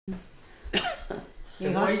You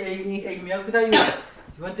want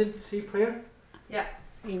to say prayer? Yeah.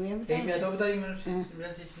 Amen.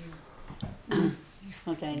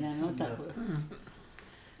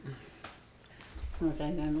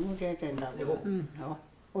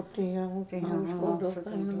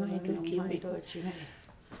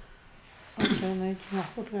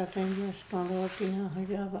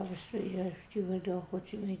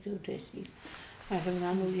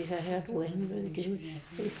 Anamani had when we do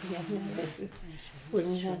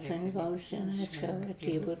when you had any goals and it's covered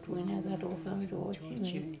table when I got all comes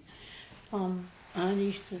watching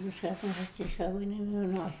Anis to the second has to have in a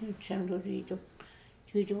not send to the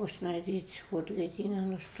to was night it what getting on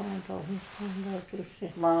the stone of his found out to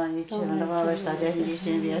say Mama diceva stare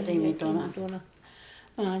insieme mi tona.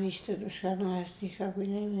 Anis to the second has to have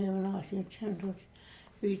in a not send to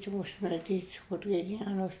which was night it what getting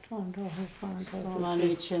on the stone of his found out. Mama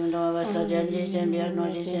diceva stare insieme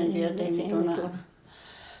mi tona.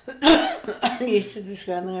 Anis to the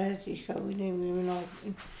second has to have in a not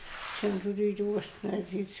send to the was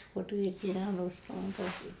night it what getting on the stone of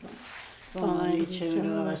his Mama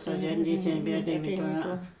diceva stare insieme mi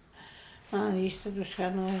tona. Anis to the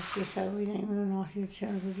second has to have in a not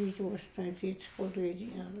send to the was night it what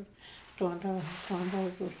getting on the stone of his found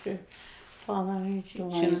out to say. Mama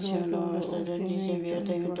diceva stare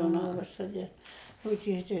insieme mi tona. Which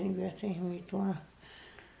is any better me to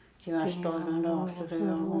Ci va stona no sto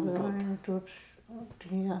io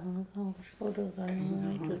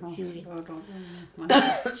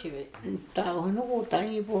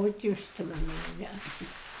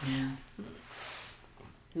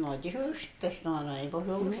No, di hustest no, ei voi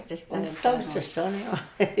hustest Taustasta on jo.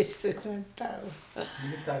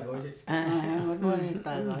 Nyt takaisin.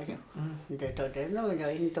 Mutta no jo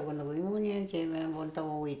into kun voi munien se monta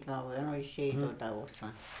vuotta voi no siitä tausta.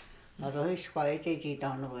 No rohis kai se siitä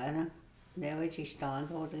on vielä. Ne voi siis taan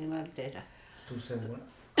tuotiin mä tehdä.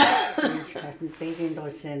 Nyt teisin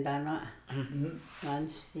toisen tänä.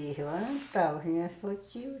 Mansi vaan tausin ja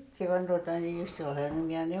sotsi se vaan niin just olen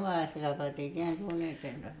minä ne vaan sillä päätin tuonne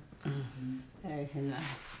eteen. Ei enää.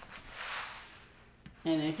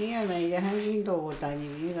 En tiedä meidän hänkin tuota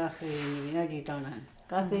niin minä kahvin siitä on.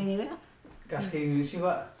 Kahvin vielä? Kahvin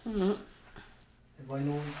syvä. Voi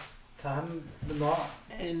nu tham nó.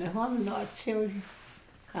 En huomannut se oli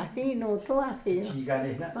kahvin tuohi.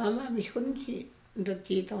 Mama miskunsi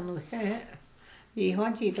siitä on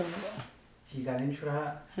ihan siitä on. Chicanin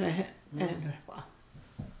syra. En vaan.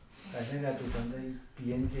 Tässä lähtuu tänne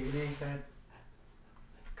pienteille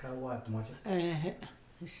kauat moja.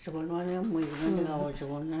 Se on vain muiden kauas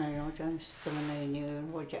kun näin on semmoinen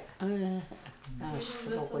niin voja.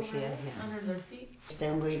 Näistä koko siellä.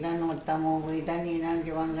 Sitten voidaan ottaa muu voidaan niin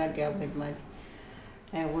näin vaan lähteä pitmään.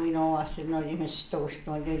 Ei voi noa se no ihmiset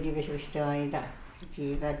toista on tietysti aina.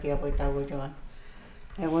 Siitä tiedä voidaan.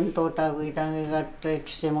 Ei voi tuota voidaan katsoa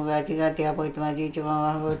se mukaan tiedä voidaan tietysti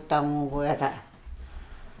vaan ottaa muu voida.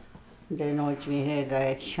 Det något vi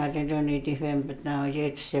heter att hade då nyt ihmepät nämä on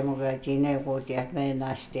se mukaan siinä kuutiat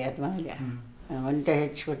meinasti että mä ja on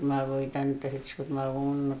tehnyt mä voitan tehnyt mä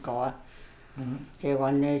unkaa se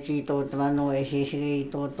on ne siitä mä noin siis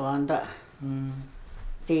riito anta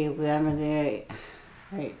tiukan ei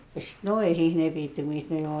noin siis ne pitää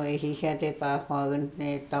mistä noin siis jätepää haken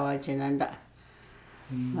ne tavallisen anta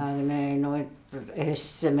mä ne noin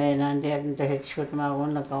se meinaan tiedä tehnyt mä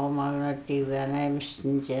unkaa mä tiukan näin mistä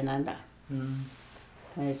sen anta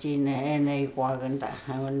Siinä ei kuokenta.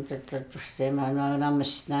 On se mä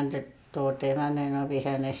namista tuote mä ne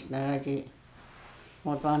vihannesta näki.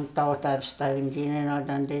 Mut vaan tautavsta siinä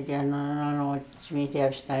otan teitä no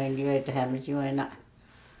mitä sitä joita hän juona.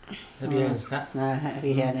 Vihannesta.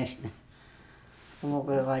 Vihannesta.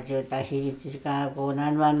 Mukaan katsota siitä kun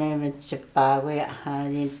hän vaan ne metsä pääkoja.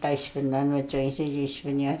 Niin täispennan metsä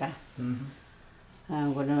isvinyara.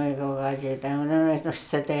 Kun ne katsota kun ne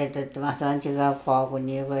noissa teet että mahtaa sitä paakun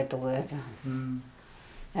niin voi tuoda.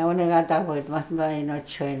 Ja kun ne katsoit mahtaa ei noit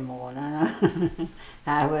syön muuna.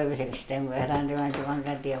 Hän voi sitten verran tämän vaan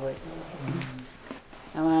kätiä voi.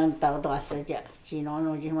 Ja mä antaa tuossa ja siinä on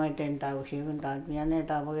oikein muiden tausia kun taas minä ne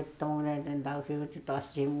tavoittaa muiden tausia kun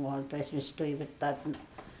taas siinä muualta esimerkiksi toivottaa.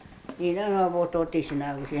 Niitä on voitu ottaa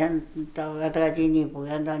sinä kun siihen tavoittaa niin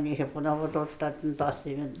puhutaan niin se voitu ottaa taas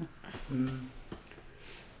siinä.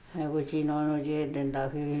 Ja kun siinä on oikein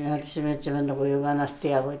tausia että se metsä voi vanhasti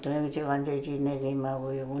ja voitu me se vaan teisin nekin mä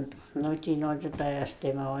voi kun no siinä on tätä ja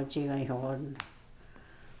sitten mä oon siinä ihan.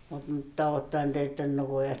 Mutta ottaa teitä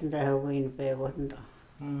nukujat mitä he kuin kohta.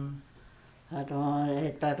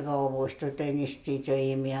 Että kaupoista teinistä siitä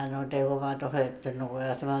ihmiä no teko vaan tohetta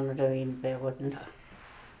nukujat vaan noita viinpeä kohta.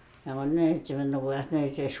 Ja on ne itsemen nuvat ne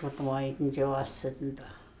se skotmait ni se vassatnta.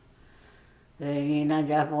 Niina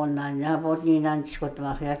ja ponna ja pot niinan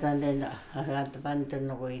skotma ja tanden hat panten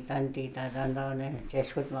nui tanti tanda ne se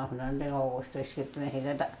skotma nan de ovosta skotma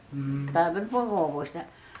hegata. Taber po ovosta.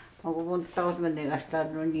 Onko mun taut menne gasta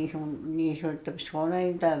no ni sun tapskona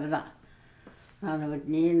in tabla. Nanu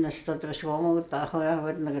niin nastot skoma ta hoja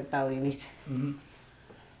vet na tawimit.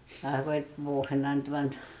 Vet vuohenan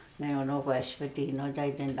tuan ne on okoespeti no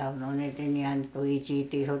taiten tavno ne tenian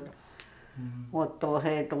tuichi hot otto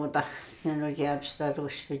he tuota ne no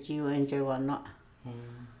jäpstatus veti uense vanna.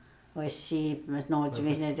 Oisi no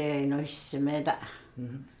tmine te no smeda.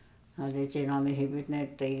 No te tino mi hypyt ne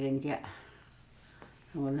teigentia.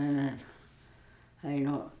 Ei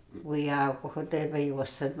no kuia koko te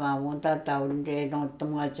päivässä mä monta taudin te no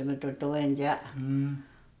tomaatime to enja.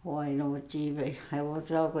 Oi no tiive he voi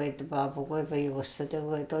saako että paapu koi päivässä te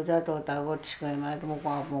voi tota kotskoja mä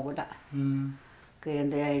mukaan muuta.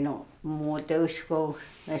 Kende ei no muuta usko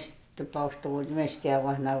mest paustu mestia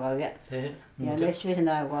vahnaa ja nes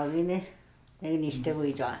vihnaa vaagine ei niistä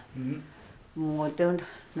voi saa. Muuta on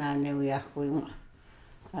näin uja kuin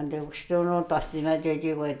ante usko no tasti mä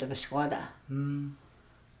tein koita skoda.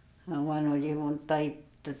 Vaan oli mun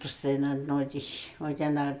taittu tuossa noiti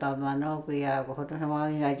oikeana tavana kuja kohta sama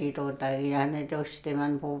jäi tuota ja ne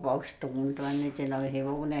toisteman puupaustuun tuonne sen oli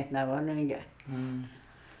hevonen nävä nyt.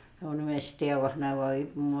 On mestia vahnaa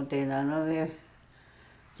muuten no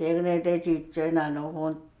se ne teki no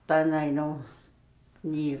mutta näin no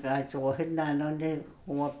niikä tuohet näin on ne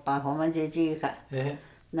huoppaa homman se siika.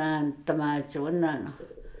 Näin tämä tuonne.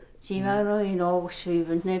 Siinä noin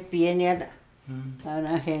noussut ne pieniä.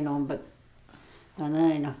 Aina henompa.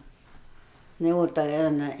 Näin neuta ja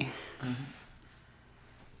näin.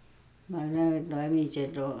 Mä näin toi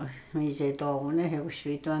mise tuommoinen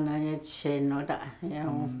hevosviit vaan näin et sen noita ja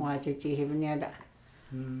vaatsit ihminiä.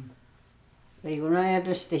 Ei kun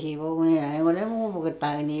ajatusta hivokunia ei ole muu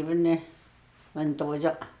puhutaan niin ne on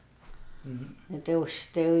toisa. Ne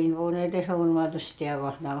teusteuin vuoneet hommatusta ja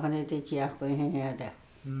kohtaan ne teki jahkoihin jäätä.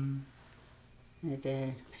 Ne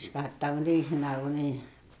te skattaan rihnaa kun niin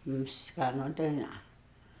skannon töinä.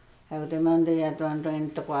 Ja kun mäntä ja tuon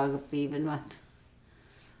toin tapaakapiipen mat.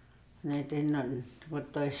 Ne tennon kun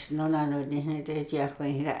tois nonanoit niin ne teki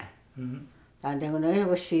jahkoihin jää. Tante kun ne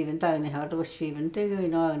hevosviipen tagne hautusviipen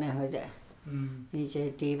tekoin agne hoita. Niin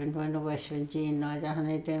se tiipen voin uvesven tiinaa ja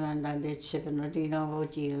ne temän tante tsepän otin voi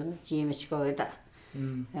tiimeskoita.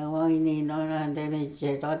 Ja voi niin on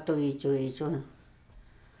temitse tattui sun.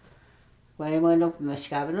 Vai voi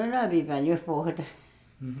noppimaskaavan on läpipään jos puhuta.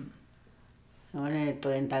 No ne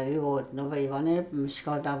toin tai vuot no vai vaan ne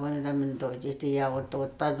skaata voi tämän toisesti ja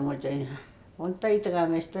ottaa mutta on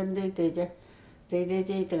taitakamesta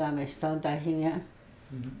taitakamesta on tähiä.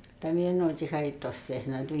 Tämä noiti haittossa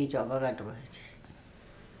nä tuijo vakatuet.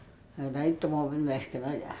 Taitto muovin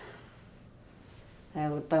mehkänä ja.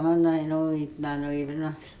 Ja tämän näin noit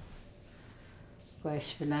näin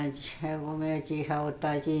Koispenäis kun me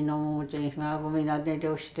hauttaa siinä muuten mä kun minä tein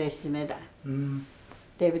tuosta metä.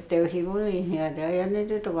 Teivät hivuin ja ne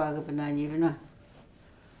te tovaakapana niinä.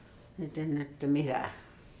 Ne tennette mitä.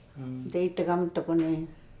 Teitte kamutta kun niin.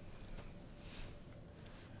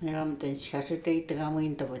 Ne kamten sikässä teitte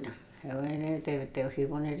kamuinta kun. Ja ne teivät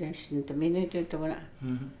hivun edes niitä minä tyttökunä.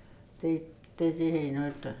 Teitte siihen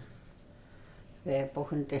noita.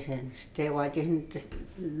 Pohun sen te vaatin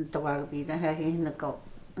tovaakapita häihin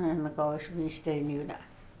kauas visteiniä.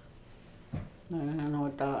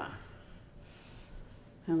 Noita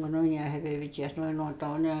onko noin hävevitiäs noin noita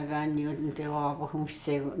on ja ranniot te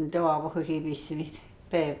aapohumisse te aapohivissivit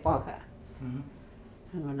peepaka.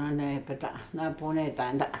 Onko noin epätä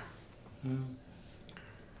napuneetanta.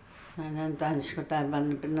 Näin tansko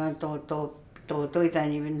tämän toita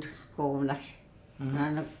nimen koulunas.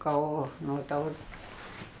 Näin kau noita on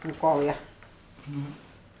kauja.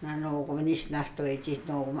 Näin on kun niistä nähtoi siis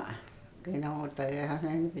nouma. Kena ota ja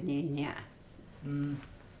näin niin ja.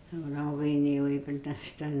 No viini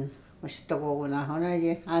uipentästä musta kouna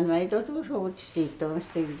honaje anmai totu suutsit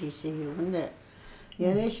tuosta yhdessä hiukan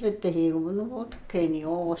ja nesvette hiukan no potkeini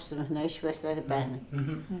oossa nesvässä tänne.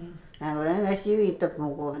 Olen näsi viittat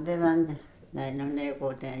mukaan tämän näin on ne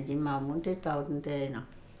koteen mä mun te tautun teina.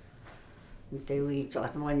 Te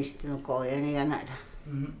viitsaat mainistunut koojani ja näitä.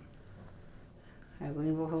 Ja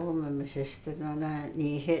kun puhumisesta no näin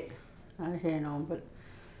niin he sen on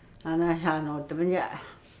aina hän ottaminen ja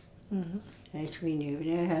ei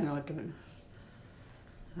svinnyinen hän ottaminen.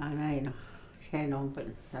 Näin on sen on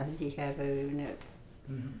tällaisia häpöinen.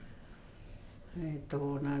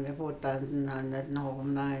 tu na le po ta na no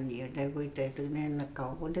na ni le kui te tu ne na ka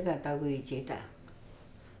po te ka ta kui chi ta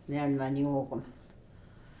ne an ma ni o ko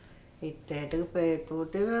te tu pe tu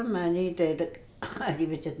te ma ni te a di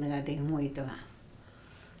be chet na ga te mo i ta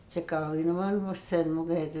se ka i no man mo sen mo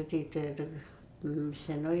ke te ti te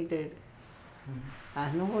se no i te a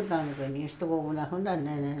no po ta no ke ni sto ko na hon da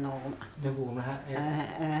ne no Được ngủ mà ha.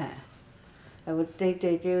 te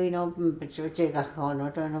che no che ka ko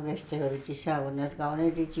no to no ke se ko chi sa no ka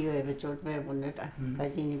ne ti chi e be chot pe bu ne ta ka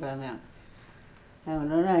chi ni ba me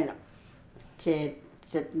no na no che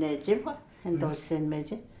ne che pa entonces me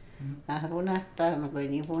che a bu na sta no ko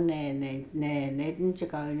ni bu ne che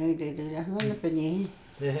ka no te no ne pe ni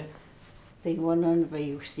te ko no pe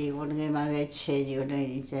yu si ko ne ma ge che ni no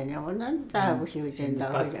ni che ne ko na ta bu si che da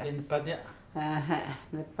ko ja Bắt đấy.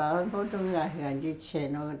 ne pa po to ga ga ji che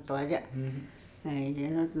no to ja je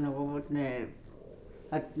no ko ne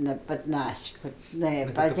pat nas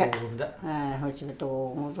ne pa ja ho che to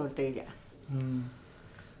mo to te ja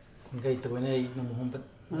Cái tụi này nó không bắt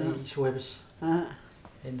này xuôi bớt.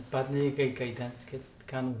 En bắt này cái đàn cái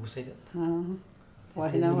cano husay đó.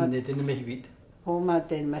 Wa na wa Này tên mấy vít. ho ma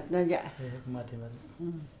ten mat na ja Mà thì mà.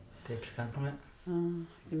 Thế phải không ạ?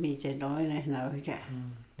 mi che nói này nào ja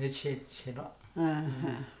Này chế đó.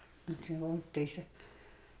 che ho te sa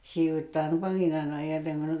si utan pa ni na ya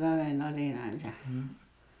de no ga me no de na ja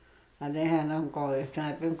a de ha no ko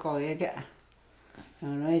ta pe ko ya ja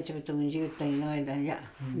no che tu ji te no da ja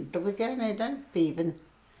to ko ja ne dan pi ben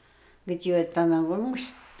ge ji ta na ko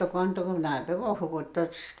mus to quanto ko na pe ko ko to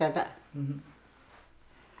skada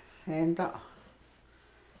en to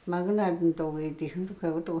magna to ge ti hu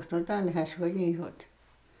ko to sto ta ne ha so ni hot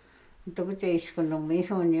to ko che is ko no me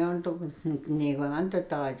so ni on to ni ko an to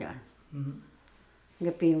ta ja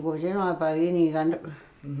ge pin go je no pa ge ni gan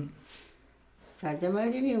sa ja ma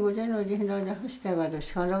ji pin go je no ji no ja sta ba do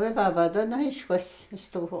so no ge ba ba da na is ko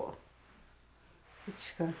sto ho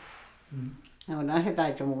iska na he ta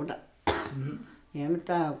jo mo da ya me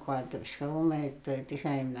ta kwa to ska mo me to ti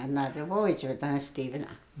ha na pe bo i jo ta Steven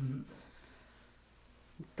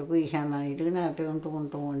to kui ha ma i na pe un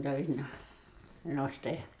to da ina no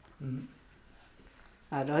ste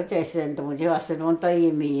a ro che sen to ji wa se non ta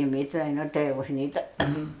i mi ta no te wo ni ta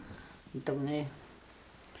to ne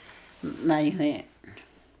ma i he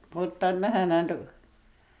po ta na na to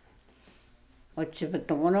o che pe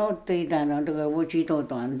to no te da no to wo chi to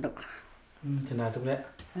to an to Thế nào tụi đấy?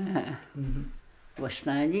 was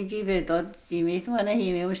na ji be to ji mi to na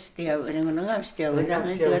hi me us te a ne no ga ste a da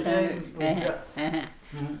ne che ta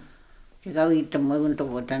che ga i to mo un to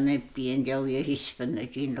ta ne pien ja wi hi spen ne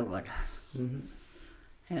ji no ga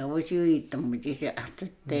wo ji i to mo ji se a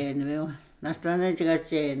te ne na sta ne che ga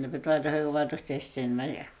che ne pe to da ga va to che sen ma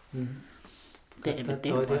ya Te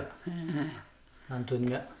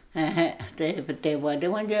Antonio. te wa de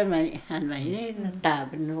wan ja ma han ma ni ta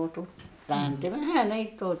ben no to tan te ma nei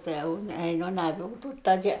to te ai no na be to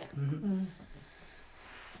ta ja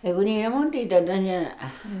e uni na mon ti da ja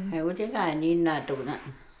e wo te ga ni na to na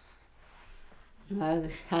ma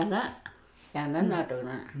hana ya na to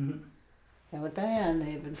na e wo ta ya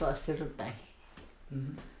ne ben to se ru tai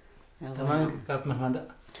Tamang kap mahmada.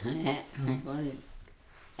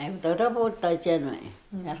 e wo ta po ta ja na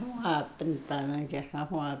ya ha pen ta na ja ha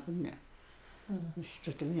pen na sto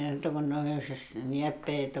te mi to no mi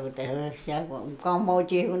pe to te ya ko mo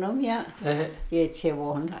ji no mi ya che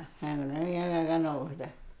wo na na ya ga no da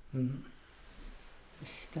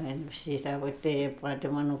sto en si ta wo te pa te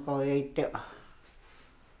manu ko e te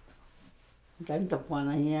tanto po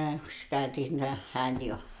na ya ska ti na ha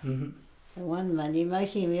dio wan ma ni ma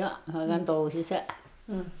hi mi ya ga to si sa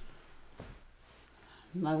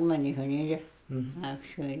ma ma ni ho ni ya a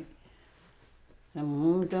shui na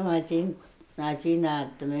mu to ma chin na chi na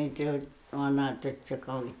te me te ona te che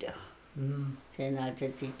ko i te che na te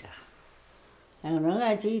ti ta no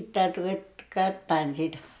ga chi ta to ka tan chi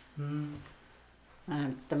ta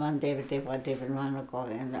te man te pa te ma no ko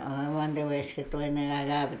na man de wes ke to ne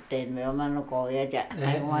ga te me ma no ko ya ja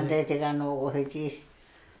man de che ga no ko he chi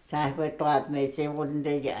sa ko to at me che won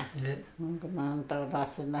de ja na ta ra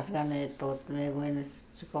se na ga ne to me bueno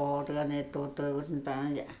ko ga ne to ta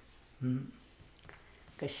ja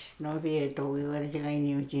kas no vie to i var se ga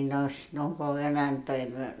ni chi no ko ga nan ta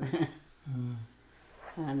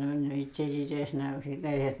ano ni che je na hi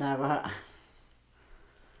de na ba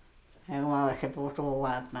e ma se po to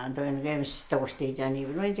wa ma to en ge sto sti ja ni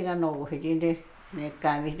no che ga no ko hi de ne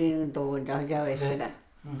ka mi ri to ja ja we se da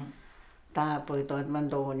ta po to man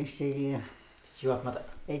to ni se ji Chiwap mata.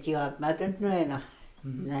 e ji wa ma to no e na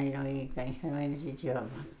nai no i kai no ni ji wa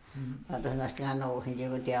ma 私の人が自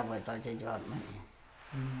分でやぶとじゃま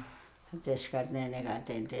にですからねが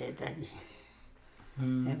てんでたり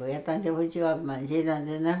こうやったんでうちはまじなん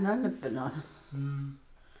でなんでっの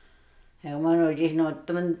まのじの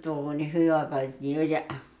とんとにふわばによじゃ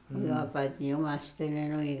ふわばによましてね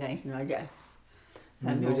の以外のじゃ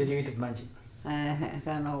あのじじとまじ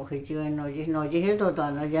ふちのじのじへと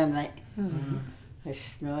とのじゃない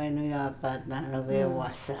すのえのやぱなのげ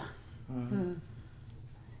わさ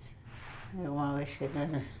まわしけ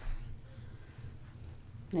ね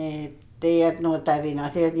ねてやのたび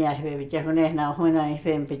なせにあべびちゃふねなほない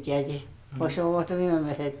feんぺちゃじおしょうとみま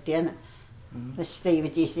めへってやなそしてい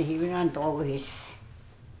びちしてひびなんとおぐひす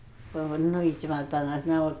このいちまたな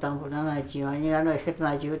なおたんこなまちはにがのへ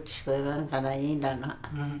まじうちこがんかないんだな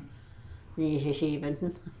にへひべ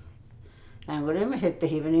んあこれもへって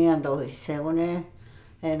ひびにやんとひせごね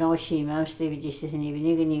のしましていびちしてにび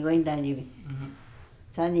にぐにごいんだにび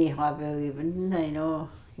さにはべういぶんないの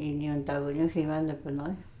いにゅんたぐにひまんでぷの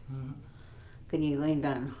くにごいん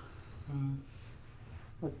だの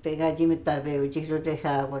おってがじめたべうちとて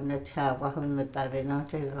さこなさわふんめたべの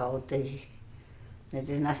てがおてね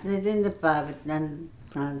でなすねでんでぱべなん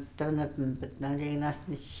となぷんべなでなす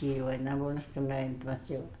ねしわなぼなくないんま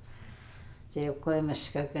ちよぜこえま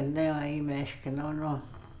しかけんではいめしけのの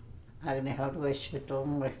あれねはるしと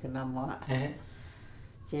もしけなも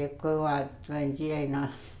ぜこはとんじえな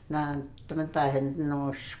なんとまたへん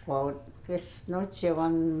のしこけすのちわ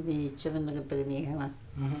んびちぶんがとには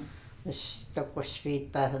sto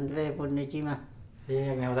cospita hundre punijima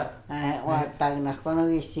ya me hoda wa tang na kono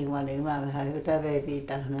isi mani ma ha ta be pi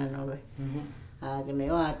ta na no be ke ne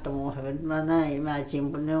wa to mo ha ma na I ma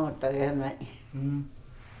chim pu ne ta ge na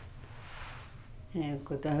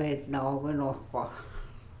ko ta ve na o ko no ko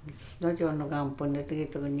no jo no kam pu ne te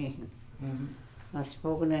to ni as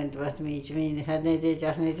po ko ne va mi chimi ha ne de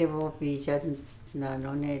ja ne de bo pi cha na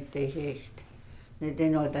no ne te hest ne de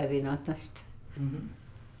no ta vi no ta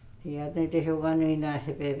ja ne te ho ga ni na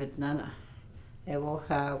he be bet na e wo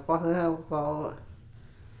ha ko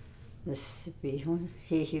das bi hun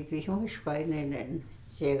hi bi hun spai ne ne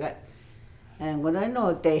se ga en go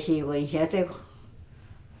no te hi go ya te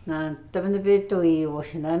na ta ne be to I wo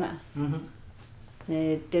na na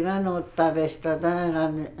te ma no ta be sta da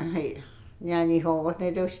ga nya ni ho go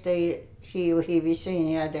ne do ste hi o hi bi se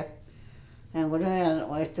ya de en go no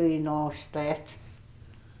o to I no sta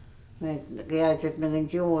me kaya chet na gan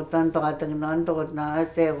chiu tan to atang nan to na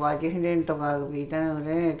te wa ji hin to ga bi ta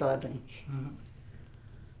ne to atang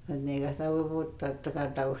ne ga ta bu ta ta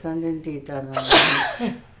ta usan den ti ta na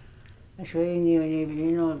so ni bi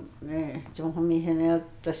no ne chum mi he ne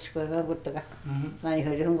ta sko ga bu ta ga mai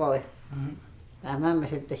he jong go ta ma me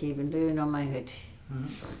he te hi bin do no mai he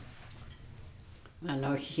ma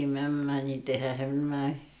no hi me ma ni te ha hem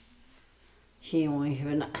mai hi mo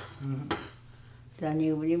hi na ta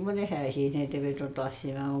ni u ni mo ne ha hi ne te be to ta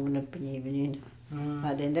si ma u ne pi ni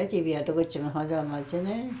ma den da ji bi a to ko chim ha ja ma che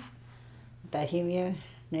ne ta hi mi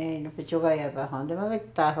ne no pe cho ga ya ba ha de ma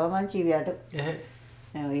ta ha ma ji bi a to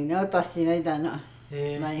I no ta si me da no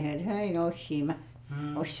ma ni he ha I no hi ma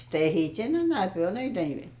o ste hi che na na pe o ne da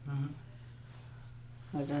ni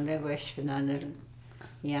ma dan de go shi na ne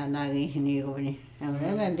ya na gi ni go ni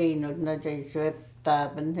ne na de no na te so ta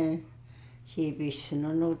ben ne hi bi si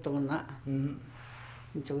no no to na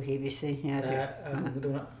cho hi bi se ya de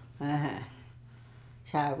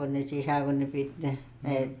sa ko ne chi sa ko ne pi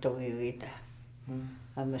ne to I ta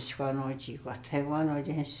a ma swa no chi ko te wa no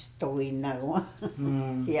je to I na go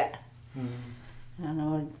ya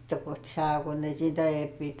no to ko sa ko ne chi da e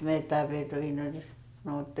pi me ta be to I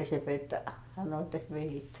no te se pe ta no te be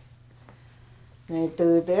it ne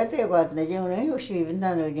to te ko ne je no yo shi bin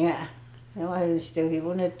na no ya ne wa ste hi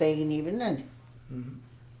bu ne te ni bin na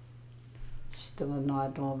sto no a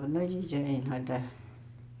to no ji je na da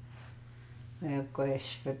ko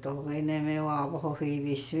es pe to ne me wa bo hi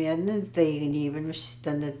bi smi an te ni bin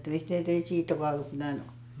sta ne te te chi to ga na no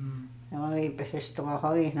ne wa I pe sto ga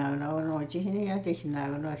ha na no chi ni ya te na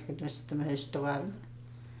no es que sto me sto ga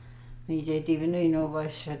mi je ti bin no ba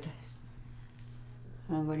shat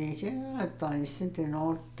an go ni che to ni sin te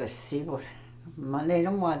no te si bo ma le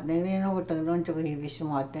no ma ne no to no cho hi bi smi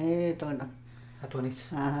ma te to no Atonis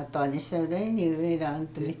to ni se de ni ni da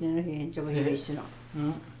te ni no hi cho hi bi smi no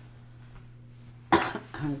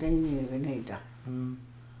de ni ni da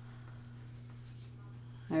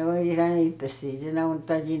ai wa ji sai te si je na un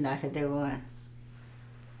ta ji na he te go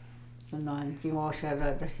no an ji mo sha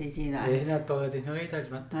ra te si ji na na to de no ita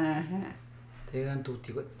jma te gan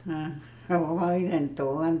tutti go o ma I den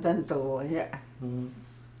to an tan to ya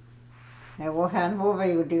e wo han bo be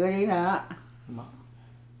u ti go ni na ma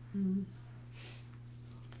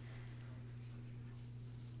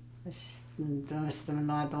Tuosta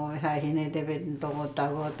minua tuon vähän hinete vedin tuon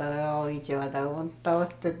tavoita ja oitsiva tavoin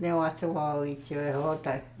tavoitteet ne ovat sua oitsiva ja hota.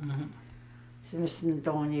 Semmoista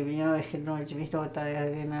tuon niin minä ehkä noin vihdoita ja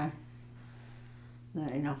enää.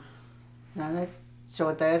 No ne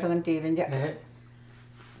soita ja sen tiivin ja.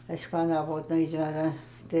 Es kana vuot noisiva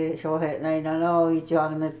te sohe näin on oitsiva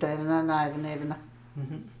ne teillä näin.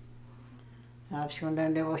 Kun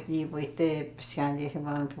ne voisi niin puhuttiin, että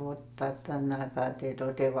vaan puhuttaa tänne kaateen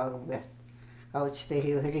tuote valvea. Kautsi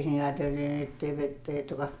hiuhdin ja tuli ettei vettä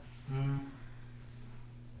tuka.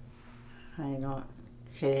 Aino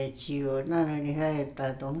se chiu na niin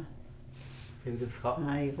häittää tuon.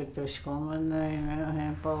 Ai kun tuossa on näin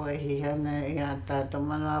hän povesi hän jättää tuon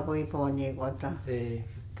naapuri poni kota. Ei.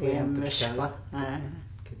 Kemmeska.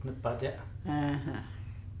 Kitnet patja.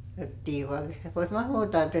 Tiiva, voit mä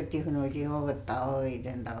huutaa, että tihnuisi huovottaa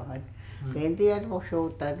oiden tauhan. En tiedä, voisi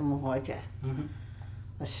huutaa, että mun hoitaa.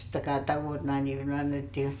 Sitten katavuut näin, niin mä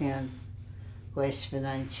nyt tihniän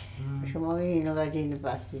kuespenansi. Se mä viinoka siinä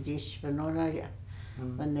päästä tispenona ja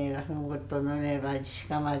mä neillä sun kottona ne pääsis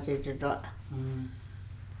kamatit jota.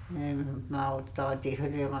 Mä auttaa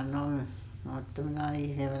tihniämään noin. Mutta minä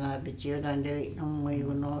itse minä piti jotain tein mui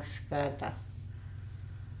kun noskata.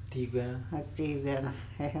 Tiivänä.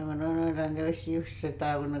 Eihän mä noin olisi just se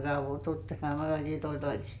taavun kaavutut. Hän mä kaji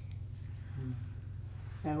toitaisi.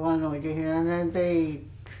 Ja kun olisi siinä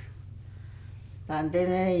teit. Tän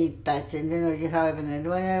tein ittaa, että sen tein olisi haivenen.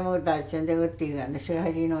 Tuon ja muuta, että sen tein tiivänä. Se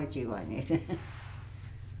on siinä olisi vaan niitä.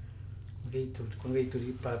 Kun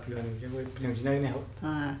viittui paapioon, niin siinä ei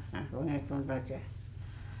nehottaa. Kun ei tuntuu se.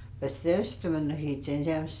 Beste ystävänä hiitsen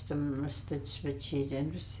semmoista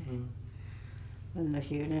spetsisen. Mä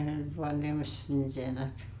hiunen vanhemmastin sen.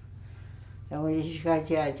 Ja olisi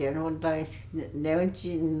kaikki äitiä, mutta ne on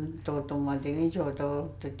tuotumaan tegin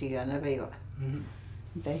tuota tiedänä päivä.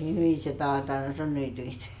 Mutta hiuisen taatana se on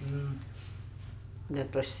nytyitä. Ja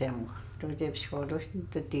tuossa semmoinen. Tuo tepsikoulusta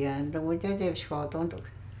nyt tiedän, mutta tepsikoulu on tuossa.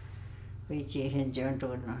 Viitsiin se on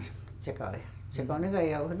tuonut sekaisin. Sekainen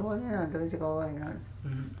kai jauha tuonne on tuossa kauan.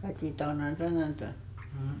 Kaikki taanaan tänään tuon.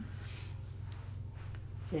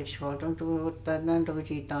 Tepsikoulu on tuottaa näin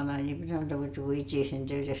tuossa taanaan, niin pitää tuossa viitsiin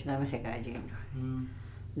se nämä sekaisin.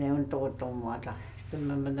 Ne on tuotumaata. Sitten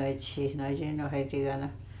mä menen etsiin naisen on heti aina.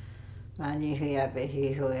 Mä niin hyvä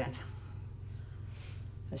pehi suojata.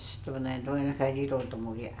 Sitten mä toinen kaikki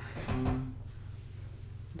tuotumakia.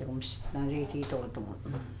 Ja kun sitten siitä tuotumat.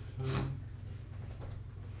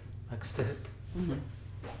 Akstehet.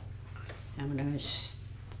 Ja mä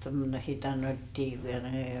tämmönen hitannut tiivänä.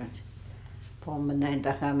 Pommen näin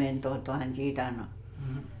takameen tuotuhan siitä.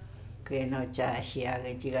 Keino tjääsiä,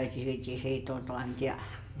 että tuotuhan tjää.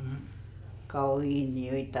 Kauhiin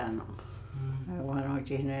joitain. Ja kun on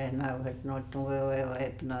siinä nauhat noittu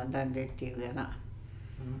voivaipnaan tänne tiivänä.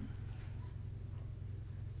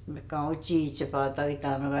 Me kautsiitse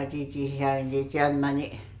paatoitaan, joka tiiti häindi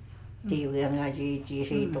Anamani tiivänä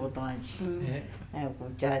tiiti tuotuhan. Ja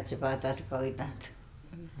kun tjäätse paatat kauitaan.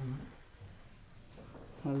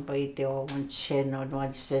 On paite oven sen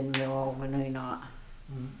on sen me oven noina.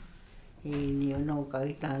 Ei niin on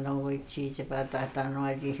kauitaan on vitsi paataan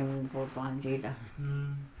on siihen tuotuhan siitä.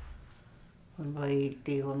 On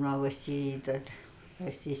paite on naues siitä.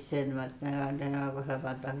 Siis sen mä näen kun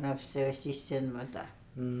paataan napse siis sen mä.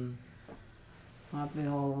 Mä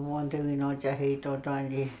on tevin on jäi tuotuhan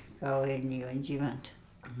niin kauhean niin on jimät.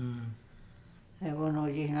 Ja kun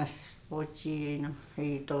on siinä potsiin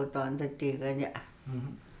ei tuotuhan tiikan ja.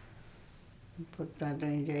 Mutta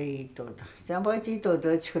niin se ei tuota. Se on paitsi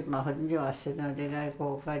tuota, että kun mä hoidin juossa, että tekee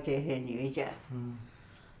koko tehden niin ja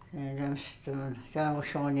se on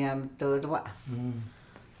sonia tuota.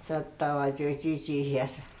 Saattaa vaan jo siihen.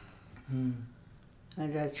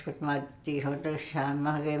 Ja kun mä tiihoin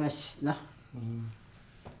mä hakemassa.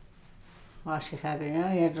 Vaske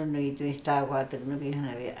häpinä ja tuon niitä yhtään vaatteena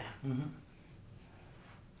vihana vielä.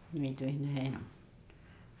 Niitä vihana.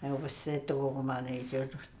 Ja se tuomaan ei se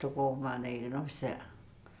tuomaan ei no se.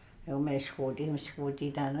 Ja me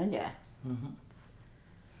skuutiin tänne jää.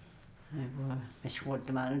 Ja kun me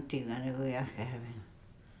skuutimaan nyt tiikana kun jääkävin.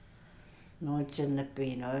 Noit sinne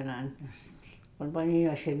piinoinaan. Kun pani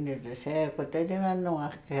jo sinne se kun tekemään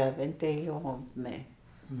nuahkävin tei johon me.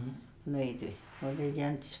 Neiti. Oli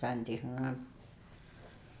jäntsväntihan.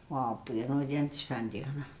 Vaapia no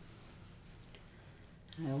jäntsväntihan.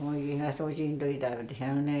 Ja voi ihan toisiin töitä,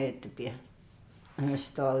 hän ne eteenpäin.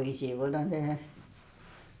 Stoisi, voidaan tehdä.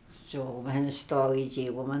 Se on vähän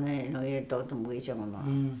stoisi, kun mä näin noin tuota muistamalla.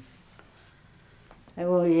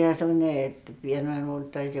 ja sunne että pienen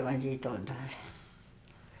muuttaisi vaan siitä on taas.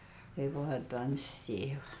 Ei puhutaan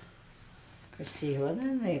siihen.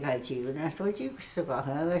 Siihen ei kai siinä toi yksi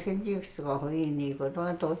kahden ja sen yksi kahden niin kuin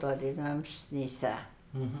tuo tuotiin niissä.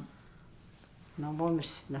 No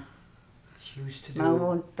muista. She used to Mä do.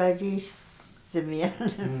 muuttaisi se vielä.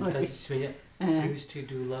 She used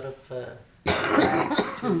to do a lot of.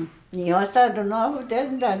 Niin on sitä no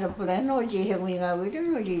tätä puolella no siihen minä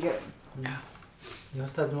voin no siihen. You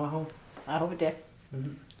have to know how. Ahute.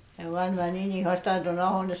 Ja vaan niin on sitä no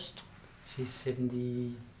honest. She's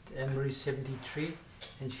 70. Emery's 73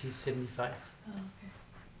 and she's 75. Okay.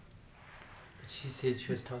 But she said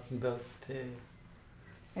she was talking about.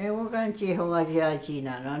 Ei kukaan siihen vaan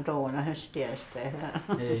siinä no tuona stiästä.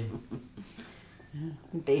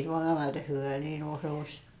 Mutta ei vaan mä hyvä niin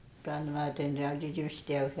useasti mä teen räädi just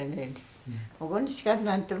jäykäneen. Onko skat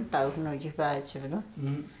näyttänyt tauhnoji päätsevä no.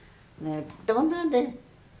 Ne tuonne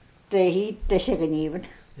te hitte sekä niivän.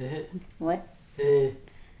 Moi.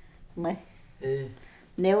 Moi.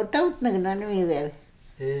 Ne on tautnagna niin vielä.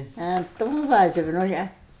 Tuon pääsevä no ja.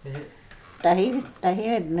 Tahi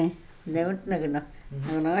ne. Ne on nagna.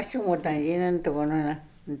 No asu muuta siinä tuona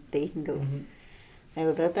tehty. Ei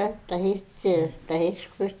tahi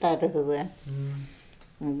kustaa hyvää.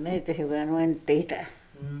 Näitä hyvää noin teitä.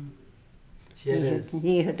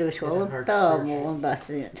 Niin tulisi valtaa muuta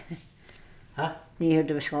sieltä. Niin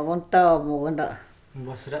tulisi valtaa muuta.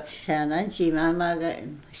 What's that? Hän on simama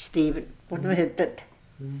Steven. What was it?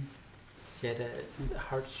 She had a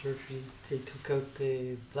heart surgery. They took out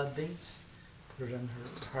the blood veins, put it on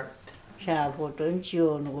her heart. Saa puhutun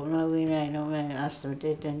siun, kun mä voin näin omen astunut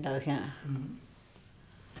eteen tausen.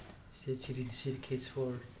 She said she didn't see the kids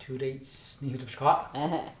for 2 days. Niin hyvä ska.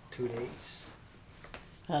 2 days.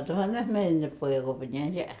 Saatuhan ne mennä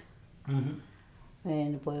poikopinen ja.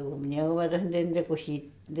 Mennä poikopinen ovat sitten kun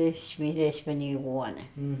sitten smides meni vuone.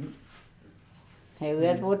 He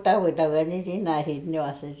vielä puhutaan niin siinä hinne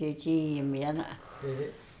vasta se siimiänä.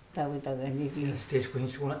 Tavutaan niin siinä. Stes kuin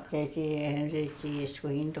suuna. Se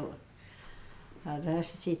siihen tuo.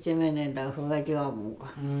 Tässä sitten menen tauhuvat juomuun.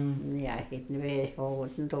 Ja sitten vei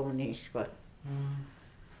houkutun tuuniskon.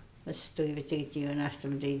 Sitten tuivat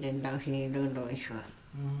astunut itse tausiin tuntuisua.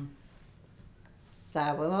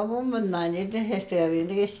 Täällä mä pommennan niitä heistä ja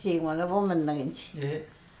vielä siimalla pommennakin.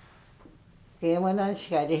 Ei mä näin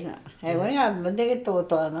skadina. Ei mä jäämme tekee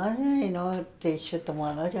tuotoana. Ei no teissy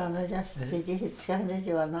tuomalla sieltä ja sitten hitskahden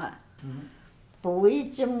sieltä.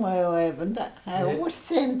 Puhuitse mua jo eipäntä. Ei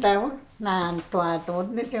usein tämä nään tuota,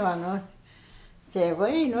 mutta ne sieltä. Se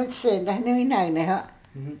voi nyt sentään ne näin.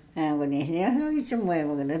 Kun niin uhuitse mua jo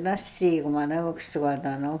kun ne taas siikumaan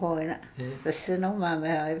uksuataan on hoina. Tässä on oma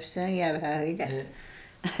vähän aipsa jää vähän hoida.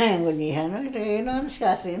 Kun niinhän on reinoon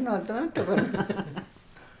skasin ottamatta kun.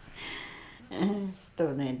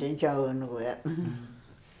 Tuonne jaunuja.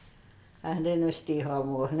 Den sti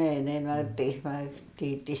hamo ne mä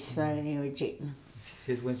tiitis mä niin uji.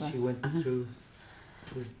 She said when she went through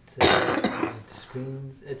the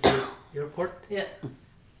screen at the airport. Yeah.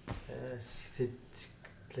 She said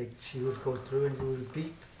like she would go through and it would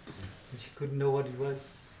beep and she couldn't know what it was.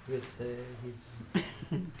 It was his.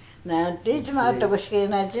 Nää tiits mä että koska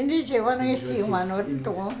nää sinne se on esi mä no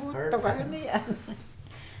tuo niin.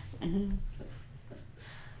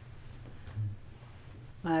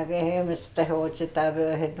 Mä kehemmästä huutsetaan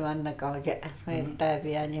vyöhet mannakauja. Että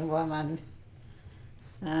pieni huomaan.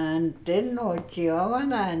 Anten nuotsi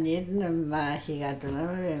omana niitä mä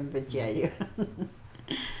higatuna ympärtiä jo.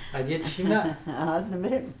 Adiet shima.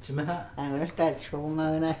 Shima. Sitä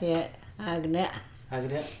suomaana ja Agne.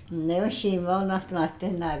 Ne on shima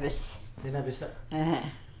nahtamahten näbessä. Näbessä.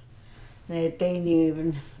 Ne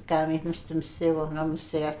teini käymistä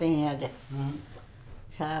vuonnamassa ja tehdä.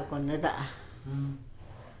 Saako ne tää?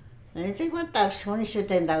 Ne tekevät tapsuun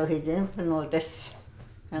syten tauhiten nuotessa.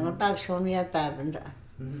 Ne on tapsuun ja täpäntä.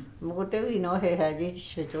 Mutta tein on he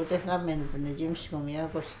hädis vetutetaan mennä jimskumia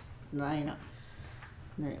koska naina.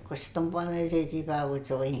 Ne koska on paljon se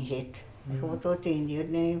jipäuutsoin hit. Kun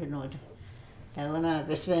tuotiin niin nuote. Tämä on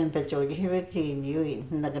näpes vempetoji vetiin niin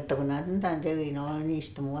nakattokunaan tämän tein on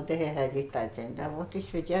niistä muuta he häditään sen. Tämä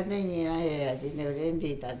vuotis vetää niin ja he hädit ne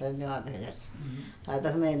renditaan tänne aapelassa.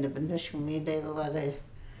 Saataisiin mennä jimskumia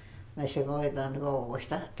teivät. Mä se koetaan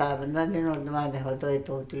koulusta. Taapen niin on nämä ne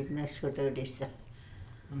hoitoituutit näissä kotoudissa.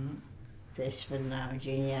 Tässä mennään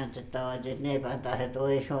siinä jääntetään, että ne päätään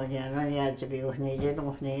toisoon ja no jäätsepius niin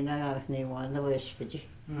jenus niin näin niin vuonna vespiti.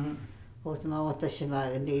 Mutta mä ottaisin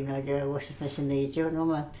vähän tiinoita ja koska mä sen itse on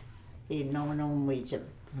omat innoon muitsen.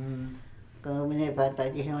 Kun minä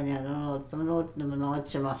päätään siihen ja no ottanut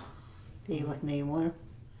otsema piikos niin mun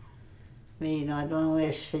miina tuon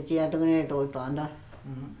vesfetiä tuonne tuolta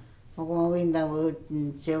onko vinta voi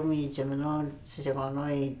se miitsemme no se on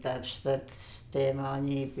noin tästä teema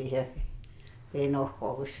niin pihe ei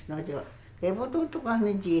nohkokus no jo ei voi tuttukaan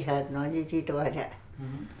niin jihad no ji ji tuoda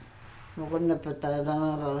no kun ne pitää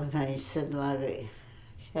tämä on näissä nuori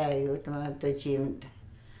säilyt mä tajin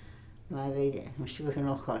mä ei musta kun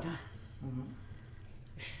nohkoda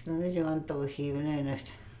no se on tosi venäjä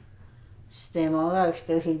teema on vaikka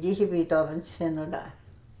tosi jihipitoinen sen oda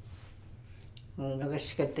no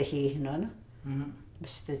keskellä hihnona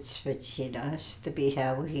mistä spetsina sitten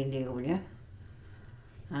pihauhin liunia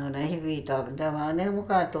näihin viitaan tämä on ne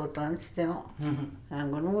mukaan tuotaan sitten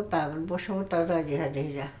onko nuutaan posuutaan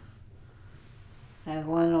rajahdeja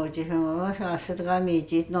kun noiti on saassa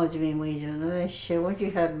kamijit noiti muija no se on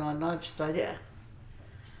jihad no napsta ja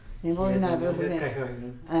niin voi nähdä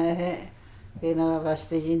Kena vasta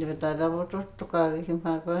siinä pitää tavoittaa kaikki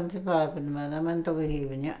maakaan se päivän mä tämän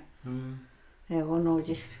tokihin ja kun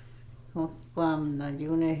nousi kuamna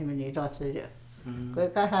juuri ihminen taas ja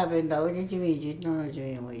kuinka häventä oli jimijit no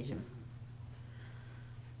noiti muija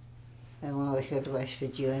ja kun olisi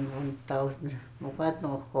kasvittiin kun taus mukaan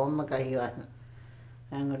no homma kahivat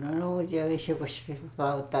kun no nousi ja visi kasvi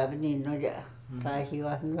pauttaa niin no ja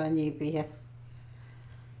kahivat no niin piha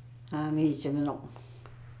miitsemme no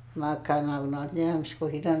maakanaunat jäämsko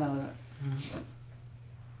hitanauна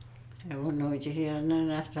ja kun noiti hieno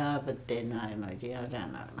nähtä apetteena noiti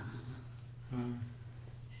hienonauna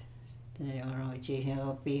ja noiti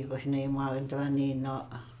hieno piikos niin maagentava niin no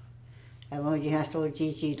ja kun ihan stoi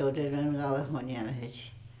jiji todella kauan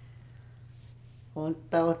jäämäsi kun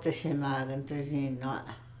tavoitte se maagenta niin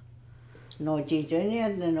no jiji niin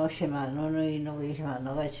että no se mä no niin no ihan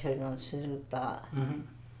no katsoin on se suttaa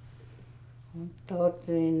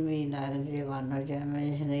Totin minäkin se vanha ja me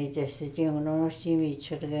ei itse tiedä no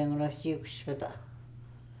simiitsut kun siuksata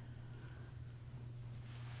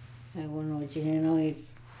ja kun noiti noin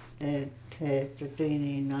että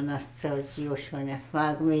niin no nästä jossain ja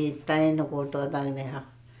vaikka mitään no kun tuota neha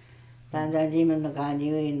tämän timennakaan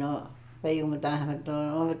niin no pejumme tähän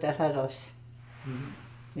tuon oveta haros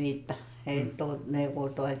mitään ei tuot ne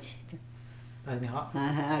kun tuot sitten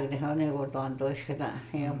Agneha ne kotaan toiskata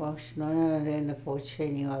ja pois no ne pois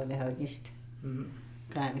niin Agneha niistä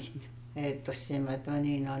käymistä että siinä mä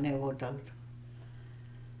niin on ne kotaan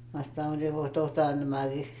vasta on se kohta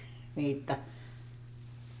nämäkin mitään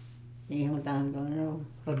niin mutta on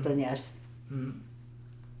kotoniasta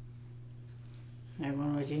ja kun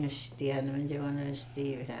on siinä stian men se on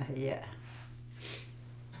stiivi ja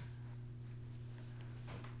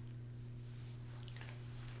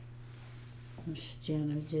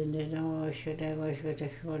sitten ne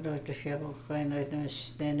voisi odotus ja kai noita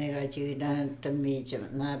sitten negatiivinen että mihin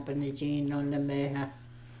nääpäni siinä on ne mehän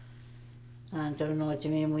antaa noita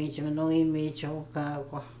me muistamme noin mihin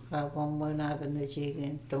kauan muu nääpäni siinä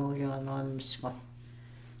että muu on olemassa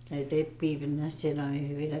ne teppiivät siellä on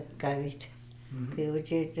hyvin kävit kyllä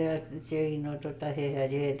se on tuota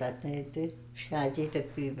heitä ne sääti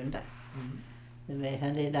teppiivät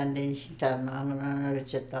mehän teidän niin sitä on nyt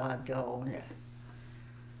se tahat joulun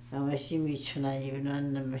ja me simitsuna niin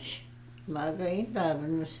annamme mä käin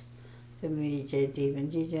täällä se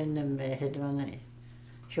miitsetiin sitten me hedvana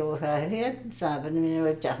se on häiriöt saavan minä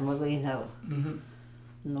olen tahmakin hau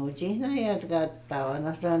no siinä jatkaa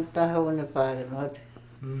tavana sanotaan huonepaikanoit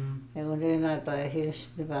ja kun se näyttää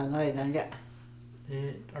hirveästi vaan noitan ja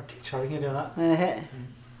artiksaavingen dona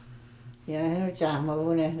ja hän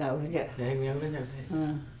tahmakin nähdään ja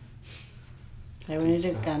ja kun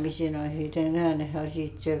niitä kämisi noin hyvin ne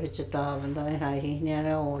sitten syövät se talven tai häihin ja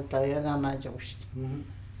ne odottaa ja kamajusta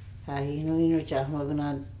häihin no niin tahmakin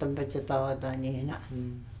antaa se tavata niin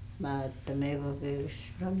mä että me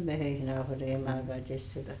kokeilisi no me heinää hoidemaan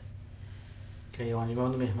kaikessa sitä Kaya on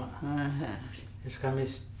niin mehma jos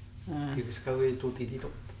kämis kiviska voi tuuti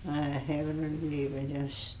tito he on liiven ja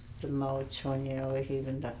sitten mautson ja oi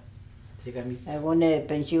hyvin sekä mitä ja kun ne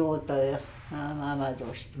pensiota ja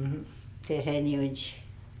amajusta se heniunci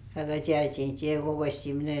aga jäätiin tie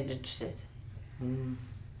kokoisi menetetty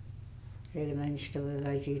eikä naista voi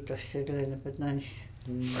kaisitos se lyönäpät naista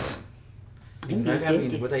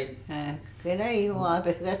kyllä ei juo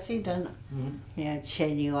pelkästään siitä ja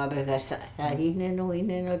sen juo pelkästään ja ihminen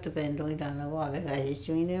noinen noita pentuita no juo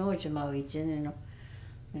pelkästään minä otsema itse no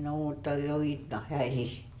minä uutta joita ja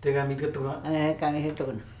tekä mitkä tulla kävi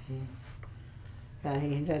tuona ja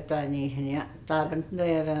hinta niin ja taapen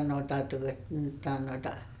teidän noita noita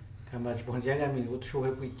kämmäs puhun jägä minut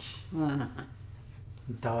suhe pitch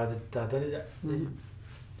taada ja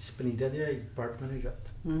spinita dia apartment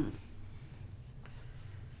jat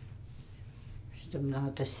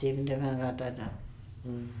Stemna tassivne mangatana.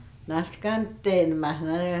 Naskanteen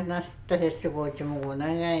mahna nasta hesse voitumuguna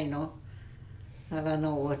gaino. Aga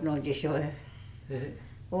no jishoe.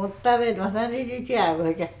 Ottavet vasan jiago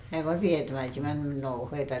ja. Egon vietmäji man no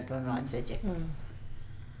heta to no atseje.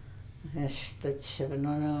 Stets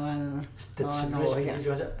no no no ja.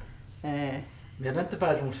 Medan te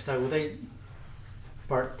pas musta udai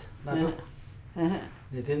part na.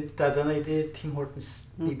 Den tadana ide Tim Hortons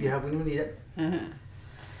die behabunu ni.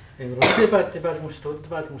 En rote pat te pas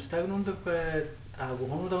musta nundu a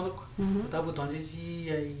buhonu dok. Tabu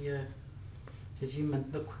tonji ai ji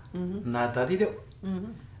mandok. Na tadi do.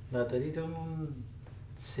 Na tadi do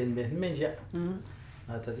sen menja.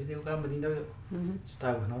 Na tadi do ka madinda do.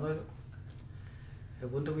 Sta no do. E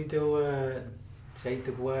bundu video sai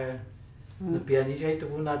te kwa na piani sai te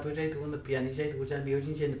na tu sai te na piani sai te jan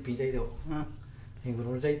biojin chen pi sai do. En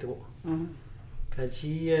gro sai te. Ka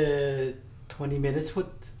ji 20 minutes foot.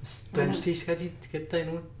 Dann stehst ka ji ketta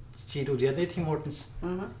no ji do dia de Tim Hortons.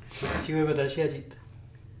 Ji we bada shi ajit.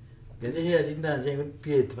 Dia de ajit na jeng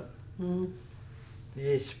piet ba.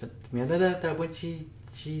 Yes, but me da ta bo ji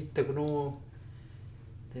te no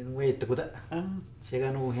den we te da.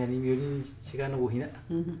 Chega no hani biojin chega no hina.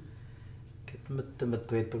 Mat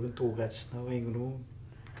tu gats na wengru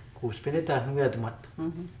ku speneta nu ya mat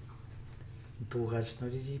tu gats na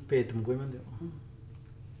ji pet mu mande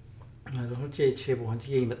na ro che bo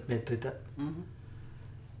hanji mat meteta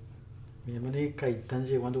me mane kai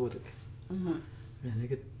tanje wandu wot me ne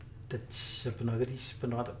ke tachpna ga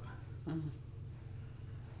dispna da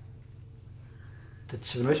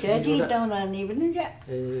tachpna shi ta na ni bin ja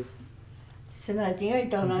sena ji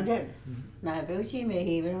ta na ja na be chi me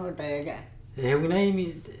hi ben ho ta ja. Heunai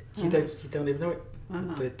mi kita ne bno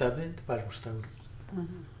to tablet pas gustavo.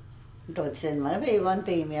 Entonces ma ve van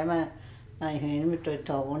te mi ama ai hen mi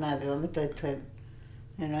to una ve mi to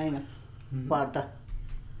no guarda.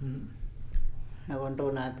 Con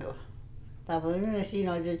to na ve. Ta voi ne si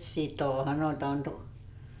no je si to no tanto.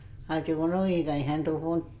 A je uno i ga hen to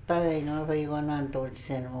fon ta no ve go na to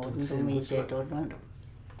sen mo to mi je to no.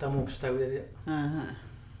 Ta mo gustavo de.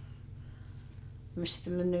 Mr.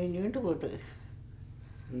 Manu to go to.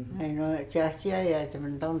 I know Chasia, I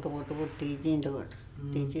am down to go to teaching to it.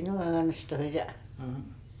 Teaching on Stoja.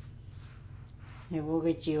 I will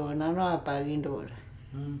get you on a bag into it.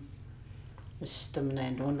 System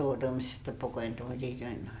and don't order Mr. Pocoin to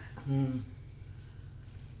join.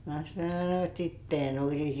 That's not it then,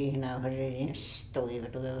 or is he now a story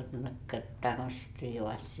to go cut down to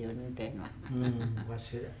was you then.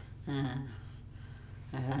 Was it?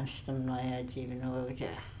 System no achieving over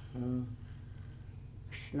there.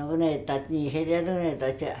 Snow net that ni headed on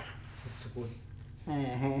it.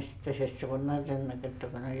 Hence the festival not in the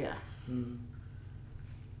Catalonia.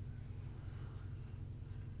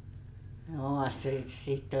 Oh, I said,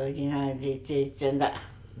 see, it's and that.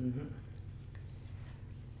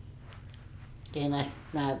 Can I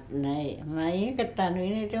snap? Nay, my Catan, we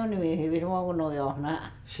need only we won't know your na.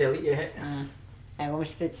 Shelly, I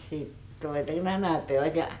was to see to a dinner,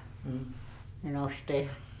 Peoja. You know, stay.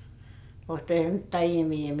 Oten tai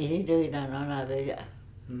mi do it on a beja.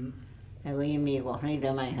 And we me walk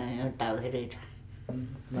neither my hand tau hit.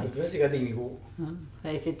 Na se ga ding go.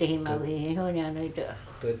 I said to him, I he ho nya no to.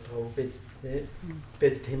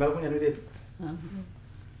 Pet him out no de.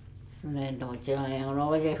 Nên đồ chơi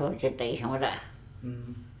nó chơi không chơi tẩy không đã.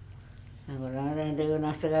 Nó đều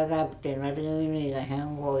nó sẽ gặp tiền mà tôi nghĩ là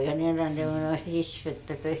hàng hồi anh em đang đều nó chỉ phải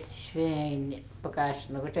tới về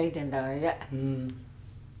podcast nó có chơi tiền đâu đấy ạ.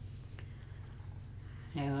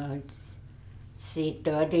 Si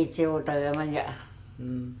tôi đi chơi tôi mà dạ.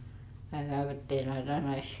 Gặp tiền nó ra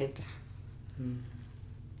nói chuyện.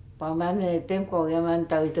 Bọn mình tìm cô em mình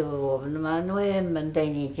tới từ mà nói em mình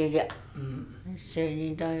tới đi chơi dạ. Chơi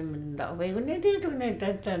đi đây mình đậu về cái này tôi này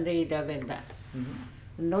ta đi ra bên ta.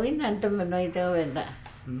 Nói năng tâm mình nói tới bên ta.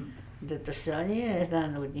 Để tôi sợ như là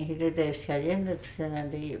nó như thế để xem như tôi sẽ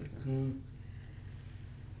làm đi.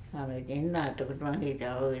 À vậy thì là tôi cũng mang đi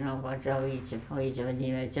đâu nó có cho đi chứ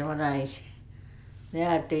như vậy chứ mà này. Nè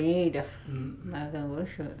à tí đó. Mà cần có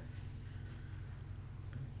sự.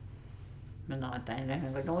 Mình nói tại là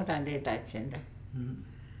có nói ta đi tại chuyện đó.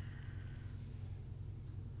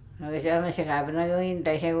 Rồi sao mà sẽ gặp nó cái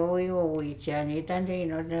tại sao vui chơi như thế thì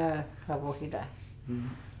nó ra không có ta.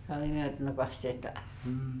 Rồi nó có sẽ ta.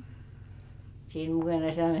 Chín mươi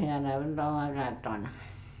nó sao mà nó vẫn đâu mà ra toàn.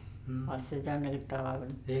 Ở sẽ cho nó cái tao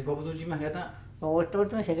vẫn. Có bao nhiêu mà cái ta? Ồ tốt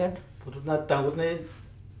mà sẽ cái. Bố na tao này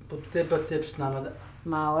bố te bắt tips na nó.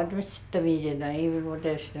 Mà vẫn phải tập gì đó, even what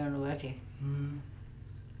tips nó nữa thì.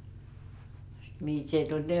 Mice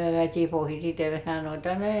tu te gaji pohiti te hano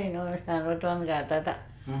tane no hano ton gata ta.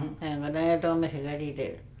 Ngana ya to me gari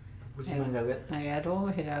te. Uji mangaget. Ya to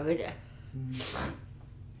me gari.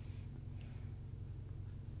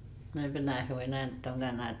 Na Penashue na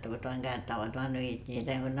tonga na to gata wa to no iti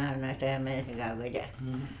te ngana na te me gari.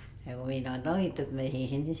 E wi no no itu me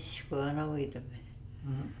hin ko no itu me.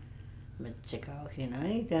 Metsekau hina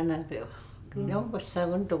I kana pe. Kino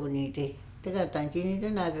passagun to ni te. Te ka tanjini te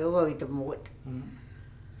na pe o itu mo.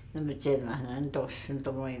 Na metsen ma na tos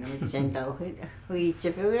to mo ina metsen ta hui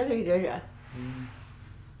che pe ya ri ya.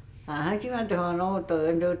 Ha chi ma te no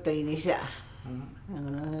to ndo te ni sa.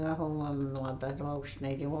 Na ho ma no ta to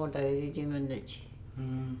usne ji mo ta ji men ne chi.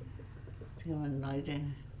 Ti ma no te.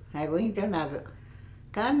 Hai wi te na pe.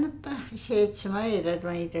 Kan pa se chma ida to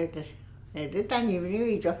I te te. E te tani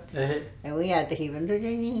vini jo. E wi a te hiven to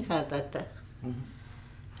je ni ha ta ta.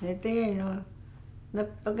 E te no. Na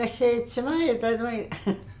paga se chma ida to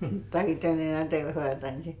ta I te ne na te ho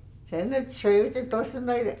ta ni. Se na choi u to se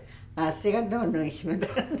no ida. A se ga do no isme ta.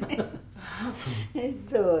 E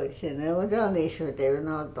to se na o do no isme te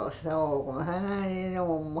no to sa o ko ha na ni no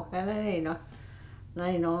mo ha na ni no.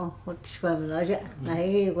 Nai no o tsam na ja.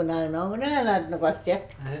 Nai ko na no na no ko se.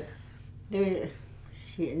 De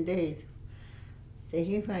si de te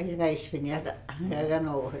hi fa I gai spiniata ga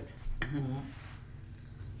no.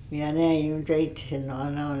 Mi ane un jait no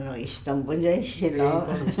no Istanbul jai no.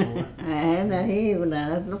 Na hi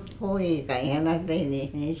una no poi kai na te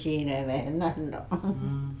ni si ne me na no.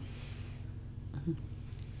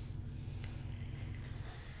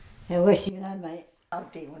 E wa si na mai au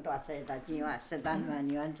ti mo to se ta ji wa se tan ma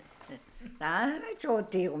ni wan. Ta cho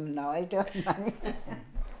ti um no ai to ma ni.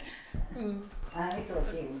 Ai to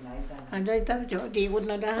ti um nai ta. Andai ta cho ti un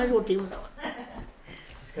na da ro ti un.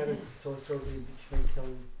 He's got a sore throat which may kill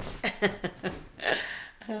him.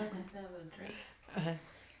 Have a drink.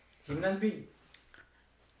 Jimnan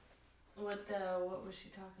What was she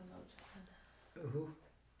talking about just then? Who?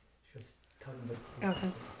 She was talking about.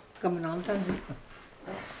 Okay. Coming on ta. the-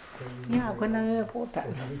 Ya ko na ko ta. the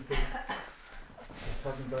new things. She was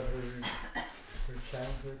talking about her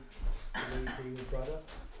childhood, the way they were brought up,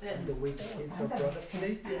 Yeah. and the way the kids are brought up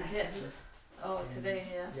today. Yeah. Oh, today,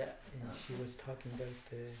 yeah. Yeah, and she was talking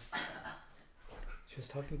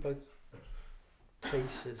about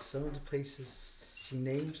places. Some of the places she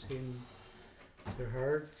names to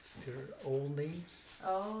her old names.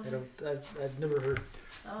 Oh, I've never heard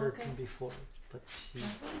okay. them before, but she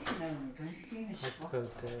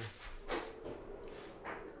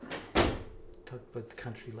talked about the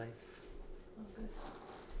country life. Okay.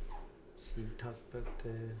 She talked about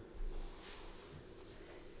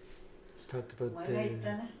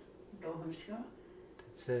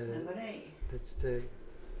that's the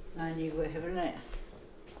Mani go have na.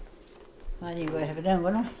 Mani go have na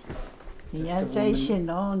gono. Ya sai shin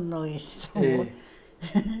no is.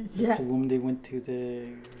 that's the woman they went to the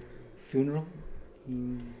funeral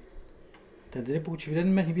in Tadere Puchivit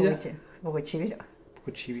Mahibida Bochivit.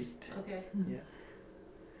 Puchivit. Okay. Yeah.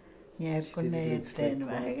 Ya She con looks ne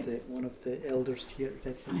like one of the elders here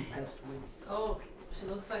that passed away. Oh, she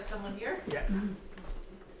looks like someone here? Yeah.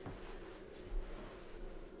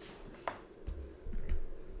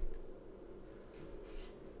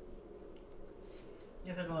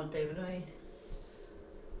 Never know David right.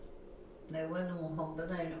 No one will home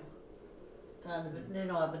but I know. Tan but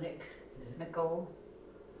no abnik. Na go.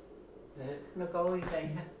 Na go I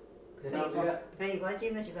think. Vei qua chi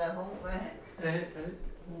mà ga home qua.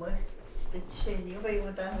 Mới stitch ni vei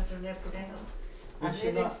qua ta mà ne pune no.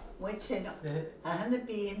 Wait chin no. Han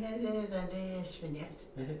be ne spinias.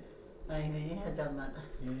 Ai me ha zamada.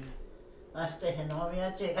 Hasta he no había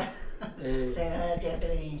llegado. Se ha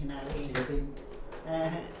llegado y nada.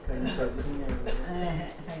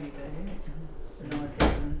 No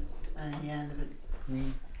tengo añado.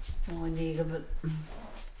 Ni que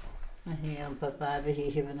ai am papa be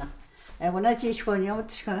hi bana. E bona chi sconia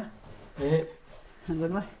utska.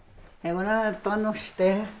 Ngona. E bona tono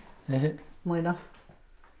ste. Bueno.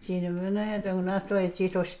 Chi ne mena e una sto e chi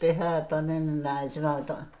to ste ha tonen na jna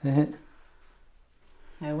to.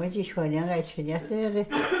 E wedi sconia ga sconia te.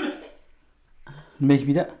 Mich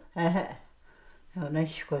wieder. Ona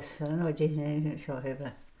scossa no chi ne so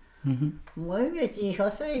heba. Moi me chi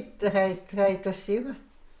hosa trai to siva.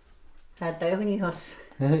 Ha ta ni hos.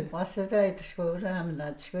 Was trai to scosa am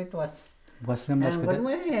na scoit was. Was nam das gut?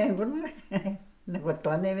 Gurme. Ne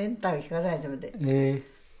ko ne venta ishara jode.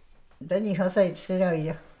 Da ni hosa itsera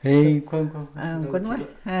yo. Hey, kom. Gurme.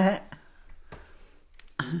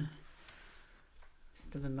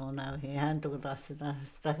 no now he hän tuku taas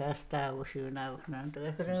sitä usiunaa naan tuku.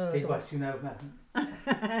 Stay bus you now.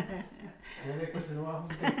 Ja kun tuo on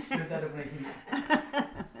syötää rupeisi.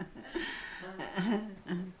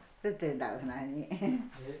 Sitten taas näin.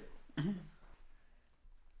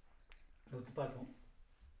 Tuota paljon.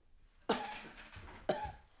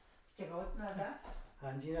 Se koot nada.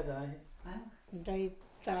 Anjina dai. Dai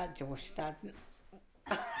tajusta.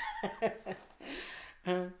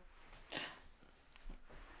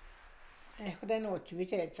 Ehkä den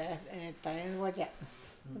åtvidta että en voida.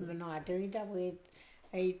 No atöitä voi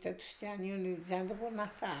ei tästä niin nyt sääntä kun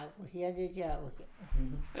nähtää kun hiedit jauhi.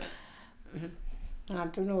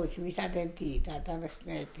 Antu noit mitä den tiitä tällaista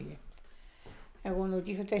näytiä. Ja kun nyt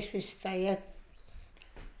ihan tässä ja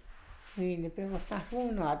niin ne pelottaa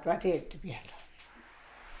muunat vateet vielä.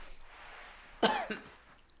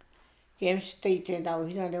 Kemstä itse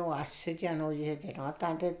tauhina ne vasset ja noiset ja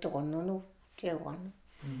notaan te tonnut se on.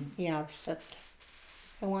 Jaapsat.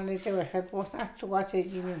 Ja kun ne teivät pois nähtua se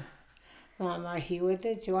siinä. Mä hiuet,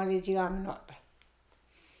 että se oli tiamnota.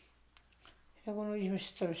 Ja kun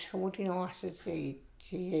ihmiset tämmöisessä muutin vasset se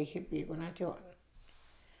ei hepiikona te on.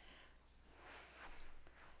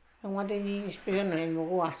 Ja mä tein niin spesiaalinen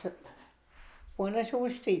mun vasset. Puolella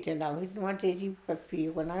suusta itse tauhit, mä tein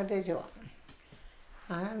piikona te on.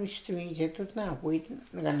 Aina mistä mihin tuot naapuit,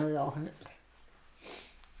 mikä ne on johonut.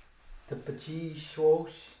 The Pachi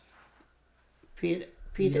shows.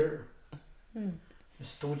 Peter.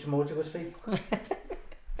 Stooge Mojo speak.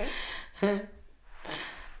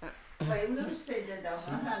 Vai minun steitä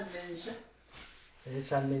tauhana hän menissä.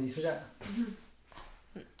 San menissä.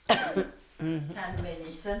 Hän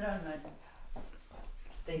menissä noin.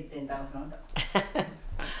 Steitä tauhana.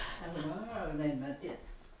 Hän mä tiedän.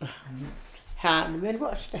 Hän meni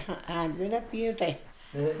vasta, hän meni piirtein.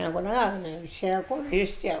 Ja kun hän se kun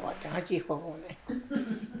istia vaikka hän chihkokone.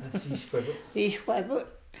 Iskuipu.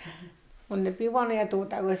 On ne pivana ja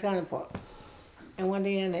tuota kun saanut po. Ja mä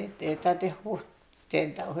tiedän että tehus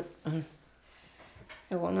tentauhut.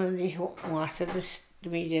 Ja kun on isku maastatus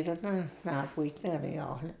viitetut naapuit ne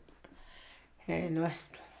johon. En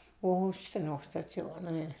vasta puhu sitä nostat se on.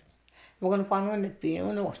 Mä kun panon ne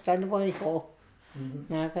piinu nostaa ne voi ho.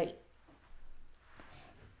 Nää kai.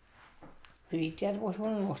 Viitiät vois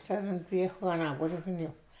olla nostaa ne piehua naapurin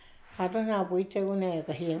jo. Hato naapuit kun ne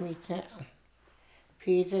eikä hiemit ne.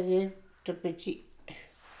 Piitäkin topetsi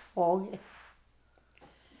ohi.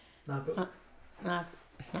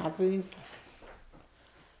 Naapuin.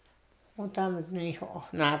 Mutta nyt niin ho.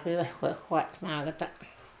 Naapuin huat maagata.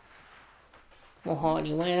 Muha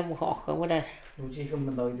niin mä mun hohka mutta. Nu siger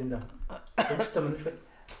man noget i den der. Første menneske.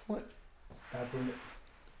 Der er blevet.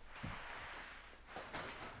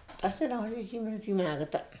 Tässä on esimerkiksi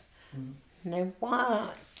maagata. Ne vaan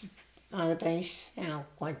maagata is ja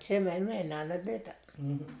kun se mennään tätä.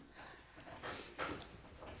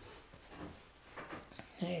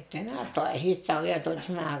 Että nää toi hittaa ja toi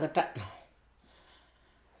maagata.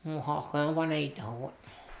 Mun hohka on vaan ei toho.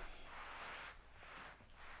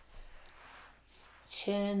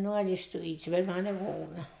 Se nuoristui itse vähän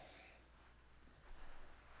vuonna.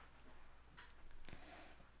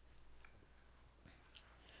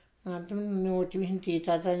 Mä ajattelin nuotivihin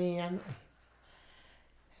tiitata niin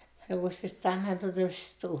ja kun se tänään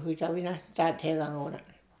toteutuu hytävinä tää teidän vuonna.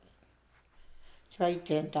 Se on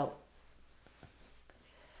itteen tau.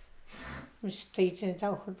 Mistä itteen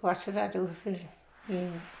tauhut vasta täytyy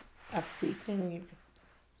niin appiit niin.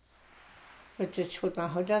 Että sut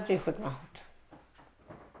mahut ja tehut mahut.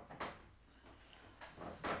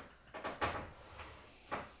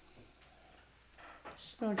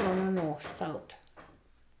 No tuonne nostauta.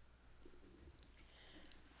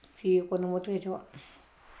 Viikon mutta ei tuo.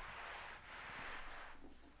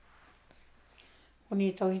 Kun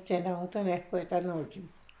niitä on itse nauhoitan ehkoita nousi.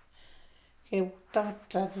 Keuttaa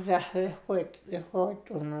tätä ehkoit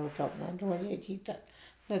on noutamaan tuolle siitä.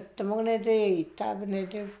 Että monet ei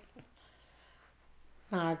itse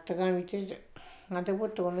naattakaa miten se. Näitä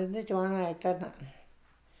puhutaan, että ne tuo näitä.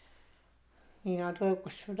 Niin on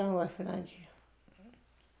toivottavasti vaihtoehtoja.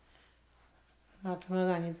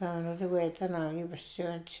 Mä niin päivänä se kun ei tänään niin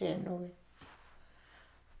syön sen noin.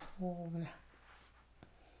 Huomenna.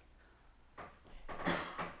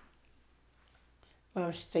 Mä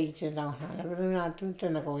oon sitä itse lauhnaan. Mä ajattelin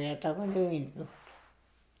tänä kun jätä kun join puhut.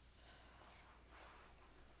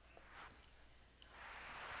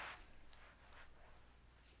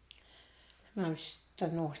 Mä oon sitä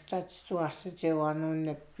nostaa tuossa se on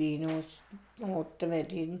ne piinuus. Mutta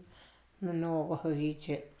vedin. No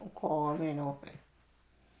hitse koomeno.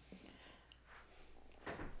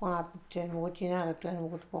 Vaapitteen muutin näytön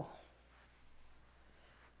muut ko.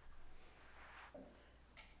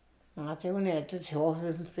 Mä tein että se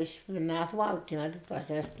on nää valttina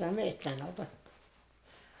tästä meistä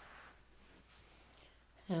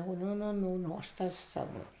ja kun on nostassa.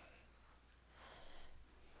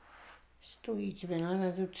 Stoici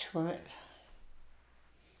aina tyt Suomessa.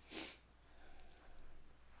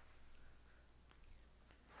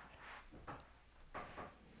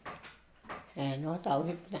 No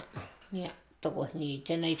tauhit ja toko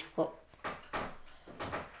niitä näitkö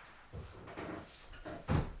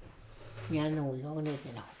ja nuo ne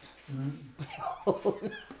tenot.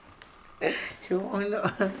 Se on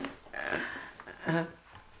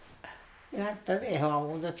ja tuli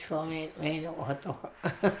haudat Suomeen meidän ohto.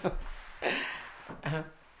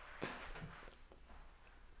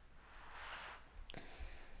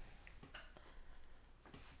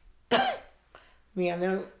 Minä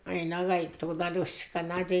aina kaittuuta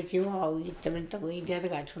tuskana tehtiin hauittamista kun ei tiedä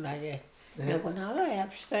katsuna se. Ja kun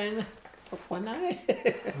ajapstaan tokkona ne.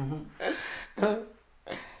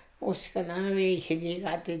 Uskana ne viisi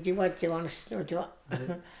tehtiin vattivanstut ja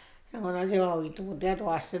kun se hauittu kun tiedät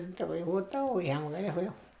vasta että voi huottaa ihan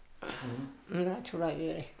käy. Katsuna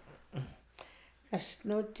se. Ja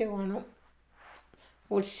sitten nyt se on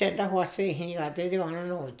usein huossa ihan tehtiin on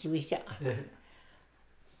noutimista.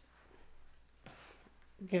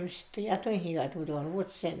 Kemstä jätön hiikat tuon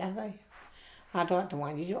vuotsena kai.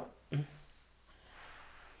 Hatoatumaan iso.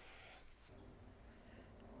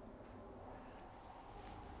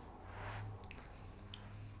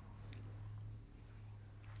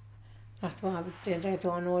 Ahtomaan pitää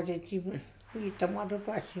täytyy nuotettiin viittamaata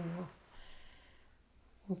passinua.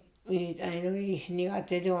 Aino ihniä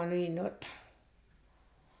täytyy on innot.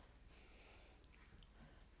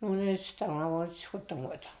 No ne sitä on voinut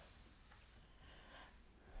suottamuota.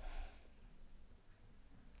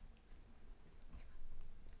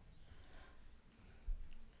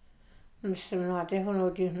 Missä minä olen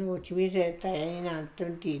tehnyt nuoti viseitä ja enää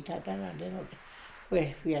nyt tiitaa tänään tehnyt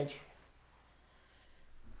vehviäti.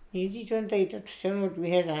 Niin sitten on tehty se nuoti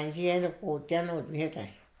vihetään siihen kuutti ja nuoti vihetään.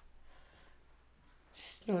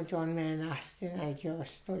 Sitten nuoti on meidän asti näitä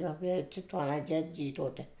jos nuoti on vihetty tuolla jättiin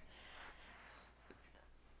tuote.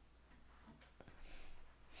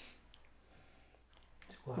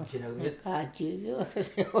 Kaattiin joo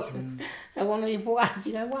se on. Ja kun oli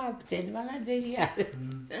puhasti ja vaatteet mä lähtin siellä.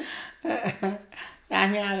 Ja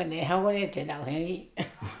minä ne hakoneet hei.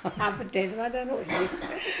 Apteet mä tanusin.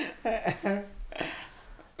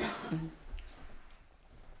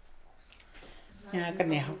 Ja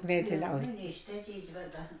ne hakoneet lauhi.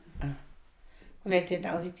 Kun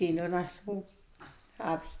ne lauhittiin on asuu.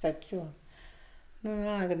 Apstat se on. No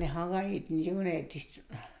ne hakait niin kun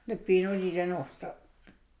ne piinosi sen ostaa.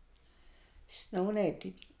 Sitten on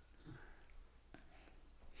neetit.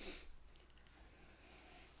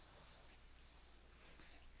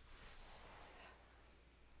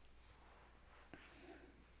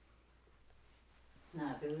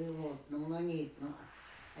 Nää pyy muut, no niitä.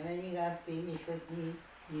 Ja meni kaappiin, missä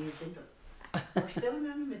niin se to. Musta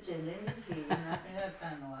on nyt sen ennen siinä, ja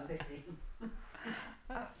tannoa kesti.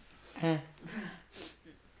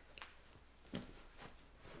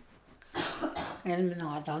 En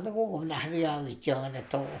minä otan kuulun nähnyt ja vitjoille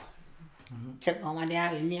tuo. Se kun mä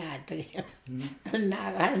näin niitä.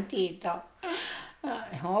 Näin tiito.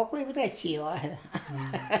 Hopui pitäisi sijoa.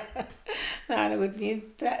 Nää on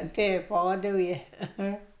niin teepaatuvia.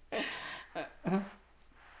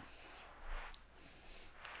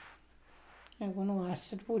 Ja kun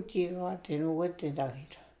nuasset puhuttiin kaatiin uudettiin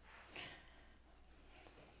takita.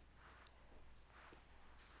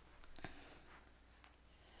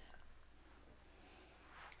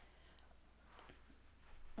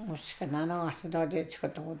 Uskana naasta todetsko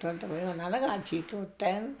tuota voi on aina katsi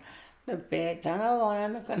tuotteen. No peetana on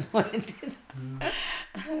aina kanoitin.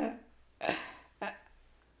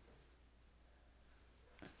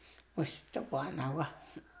 Muistakaanava.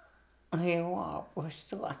 Ei vaan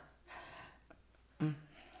muistakaan.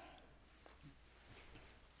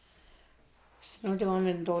 Sitten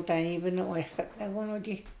on tuota niin no ehkä kun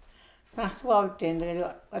oli nahtuvalteen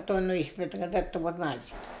tuonne ihmettä tättävät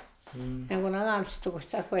naiset. Ja kun alamsta kun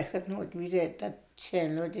sitä ehkä nuot visetä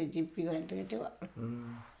sen otettiin pikanteita.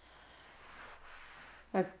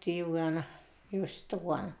 Nätti juana just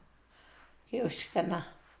tuon juskana.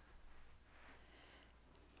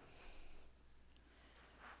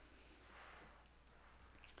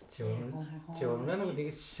 Se on aina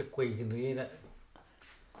kuitenkin se kuikinut ja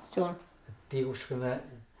Se on.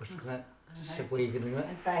 Uskana se kuikinut.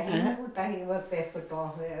 Tai hyvä pehko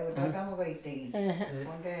tuohon ja tuota mä koittein.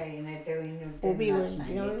 Kun ei näitä on nyt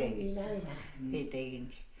Ubivointi ei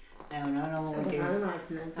teikin. no muti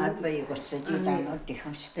at bai ko se jita no ti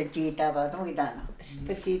se jita ba no ida no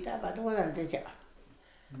se jita ba no la de ja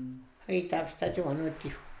ei ta sta jo no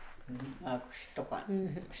ti a ko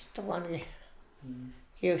sto kan ge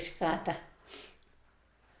kiuskata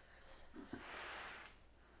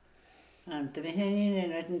ante me heni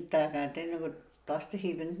ne ta ka te no tosta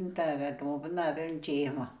hiben ta ka to mo na ben ji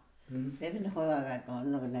ma ben ho ga to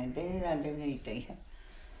no na de la de ni te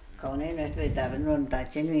con này nó về ta vẫn luôn ta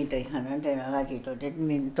trên mình tới hắn anh nó là chỉ tôi đến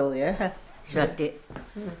mình tôi á sợ tiệt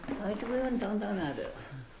ấy chú vẫn trong đó là được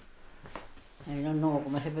nó nổ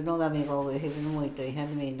mà hay nó làm mình có cái hay nó mới tới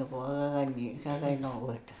hắn mình nó có cái gì cái nổ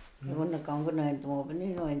vậy nó còn là con cái này một cái này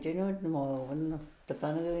nó chơi nó một tập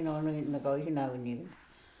nó cái nó có cái nào nhỉ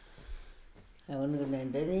nó cái này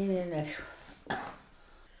đấy này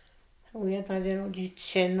Uia tade no di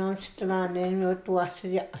sennon strane no tuassa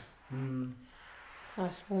ja.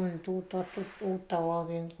 Asuin tuutta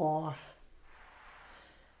oikein koa.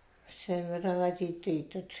 Sen verran lätitty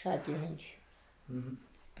itse säätiönkin.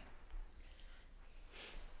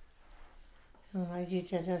 Mä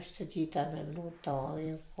sitten tästä titana tuutta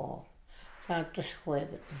oikein koa. Saattais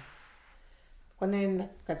huoda. Kun en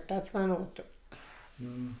kattaa manut.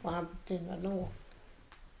 Paaptin manut.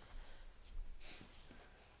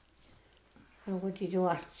 No kun tiitu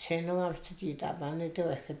vasta sen omasta titana, niin te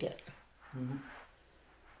ehkä tiedä.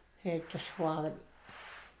 Että suolet.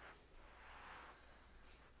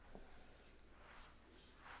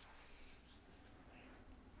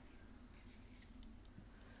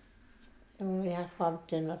 Joo, ihan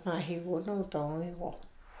paaptin, että mä hivuun tuon hivuun.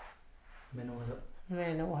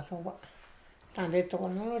 Menoa tuon. Tänne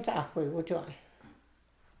tuon on tahkui kutuan.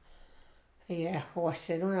 Ei ehkä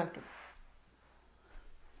vasta lunat.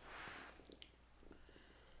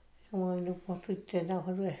 Mä nyt potitteen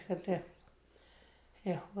tahkui ehkä te.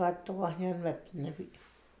 Ehkä kattokaa ihan mättinäpi.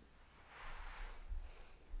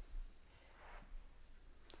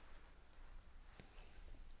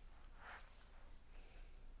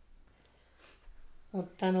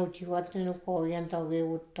 Mutta nuutivat ne koijan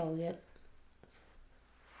takiuttauja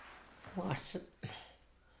maassa.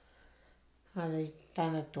 Aina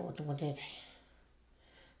tänne tuotu kun teitä.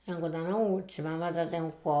 Ja kun tänne uutsimaan, mä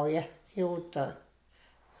täten koijan kiuttaa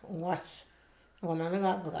maassa. Kun tänne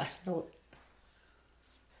kakkakasta.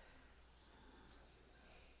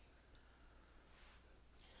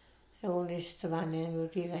 Ja onnistuvan ne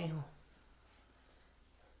nuutiga ihan.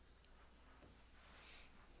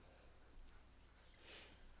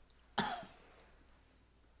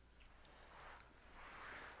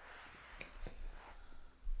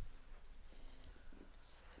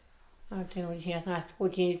 Ajattelin, että siellä kahta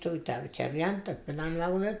kutiin tuli täytyä riantaa, että pelaan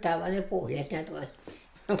vaunut tavalle pohjat ja tuossa.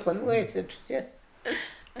 Kun nuestettu siellä.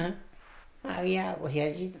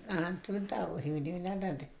 Jäävuosia sitten antanut tauoihin, niin minä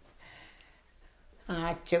tänne.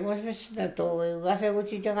 Se voisi sitä toivoa, se voisi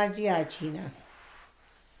sitä katsoa siinä.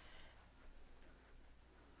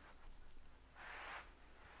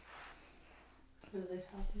 What are they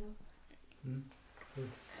talking about? We're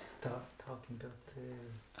talking about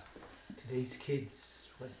today's kids,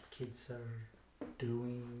 what kids are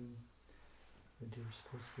doing. They're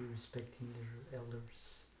supposed to be respecting their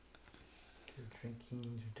elders. They're drinking,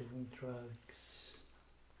 they're doing drugs.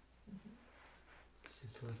 It's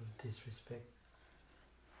just a lot of disrespect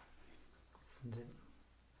from them.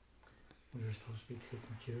 We're supposed to be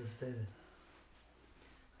taking care of their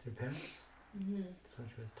parents. That's what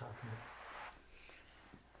she was talking about.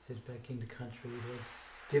 Said back in the country it was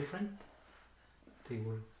different. They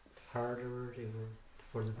worked harder, they worked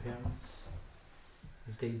for the parents.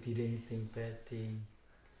 If they did anything bad, they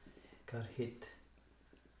got hit.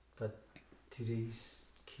 But today's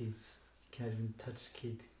kids can't even touch the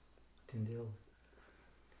kid, then they'll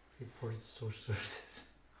report it to social services.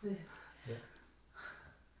 Yeah.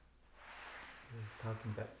 We're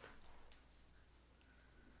talking about.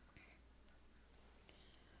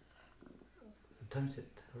 What time is it?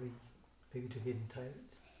 Are we maybe they're getting tired?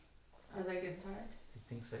 Are they getting tired? I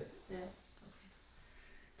think so. Yeah. Okay.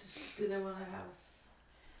 Just do they want to have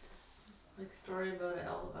like story about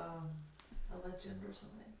a legend or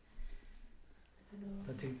something? I don't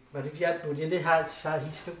know. But if you had to, they had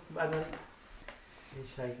history. Anamani.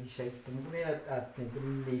 Shay. Tumukune at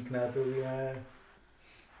tumukune leak na to ya.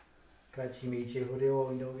 Kachi meche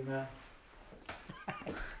horeo indogina.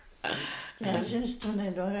 Jag syns att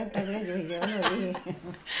det då är det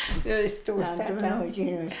ju Just Tanto no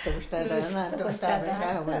ci sto stata na to stava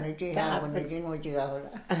già quando ci non ci ora.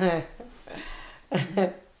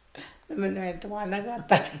 Me näin tuolla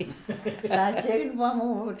kattasi. Taatse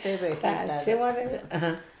vamu te vesta. Taatse vamu.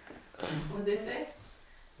 What they say?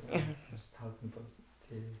 I was talking about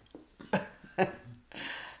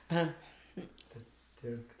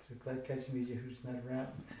They're glad catching me who's not around.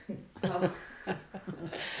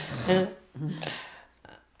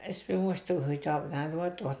 Es musta huitava näin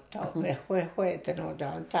voi tuottaa että no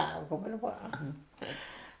on tauko vaan.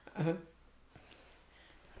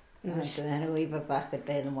 Vähän uipa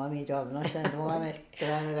pahkateen muami job no sen muami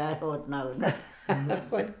kyllä hot nauta.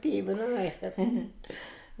 Kotiin no ehkä.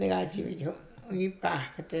 Ne katsi jo uipa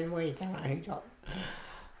pahkateen muita näin job.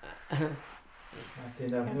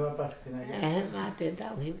 Mä teen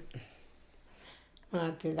tauhin. Mä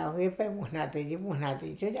ajattelin, että oikein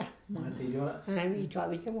muhnaati sitä. Mä mitään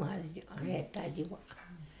muhnaati, heittäisi vaan.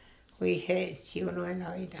 Kui heitsi on noin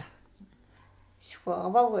noita. Sitten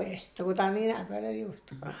on vauheesta, kun tää on niin äpäillä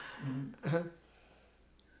juhtukaan.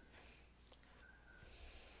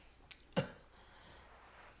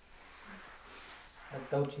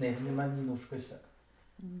 Tauts ne mä niin uskoissa.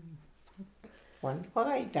 On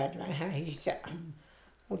pakaita, että vähän hissä.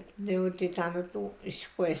 Mutta ne otetaan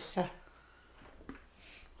iskuessa.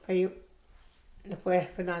 Kai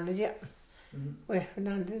kuehpenanneja.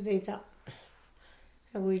 Kuehpenanneja.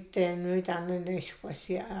 Ja kuitenkin noita ne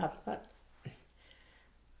iskuessa appa.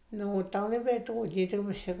 No, tää on ne vetuuti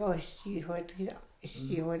tuommoissa kaustihoita.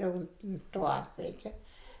 Stihoita kun tuoppeita.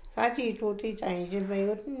 Kati tuuti tain se me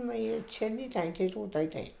tsenni tain se tuutai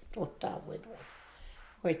tuottaa vetua.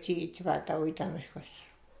 Koitti itse päätä uitamiskossa.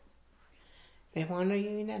 Me vaan on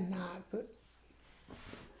joina naapu.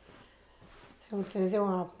 Mutta ne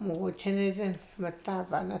on muut sen eten mä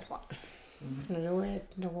taapannat vaan. No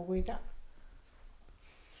et no kuita.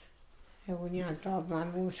 Ja kun jään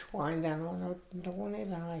taapaan uskoa, niin on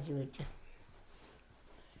koneella naisivitsi.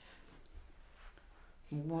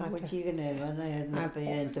 Mua kuitenkin vaan että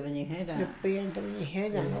pientäväni heidän. Pientäväni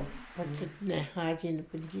heidän. Mutta sitten ne haetiin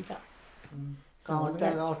pinchita.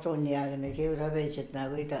 Kautta lausun jälkeen siellä veitset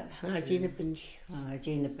näkyitä. Haetiin pinchi.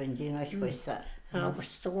 Haetiin pinchi naiskuissa.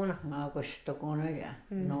 Aukostokuna ja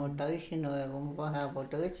no täysin noin kun vähän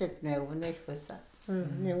potoitset neuvonneiskuissa.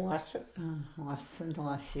 Ne vassan. Vassan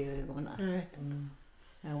asioita.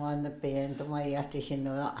 Ja vaan pientämä jähti sinne.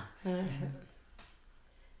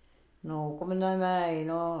 No kun minä näin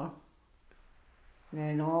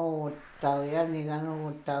ne nuuttauja, niitä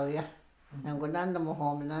nuuttauja. Ja kun nanda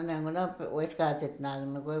muhomina, ne kun uitkaatset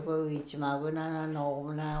näin, kun viitsimää, kun nanda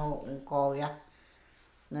nuumina ukouja.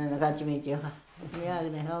 Ne katsi mitään. Ja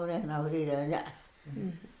ne oli ja.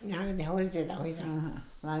 Ja ne oli.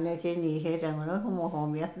 Mä ne sen niin heitä, kun on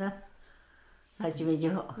muhomia. Katsi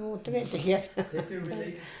mitään. Mutta meitä hieno.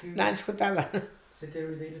 Nanskutava. Sit they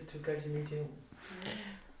related to Kajimichi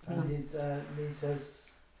and his Naissa's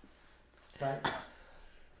side?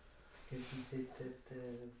 Because he said that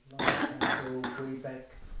long time go way back.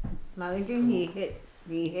 Mä olin niin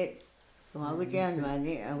het. Kun mä kuitenkin mä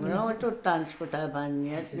niin, kun on tullut tanskutavan,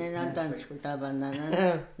 niin on tanskutavan,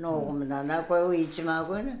 noumina, na kun uitsimaa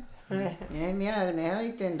kun. Ja minä ne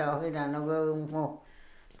hoitin tauhidan, kun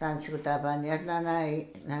tanskutavan, ja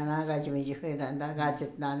nää Kajimichi hoidan,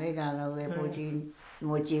 katset niitä, kun puhutin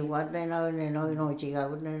mochivat, ne nochikaa,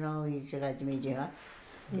 kun ne itse Kajimichiha.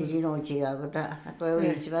 Ja siinä nochikaa, kun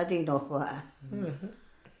uitsivat inohkoa.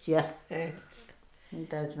 Siellä.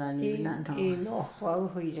 Mitäs mä niin näin? Inohkoa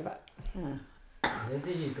uitsivat.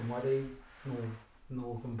 Jadi kemarin no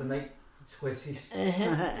kumpulan squares.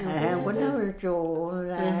 Kun ne on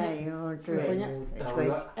tuolla jo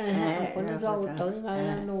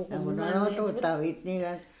kun ne tuottavit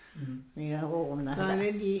niin huomna. Mä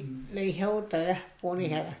ne heutaa puoni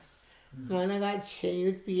herra. Mä ne katsi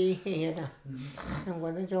nyt pieni herra.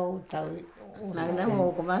 Kun ne tuottavit. Mä ne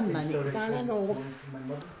huokumaan mani.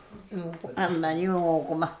 Ammani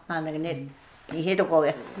huokumaan. Mä ne niin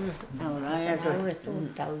hetokoja.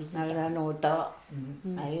 Nää nuuta.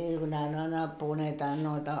 Ai kun nää punetaan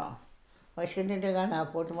nuuta. Olisiko ne tekana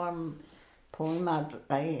puhumaan puhumaan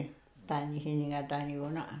tai niihin tai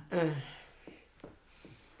niuna.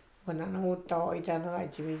 Kun nää nuutta oitaan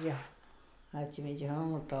Kajimichi. Kajimichi on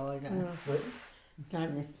nuutta oitaan.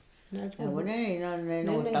 Kun ne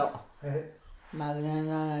nuutta. Mä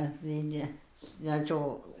niin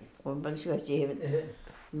kun paljon siihen.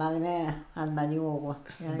 Mä ne Anamani uoko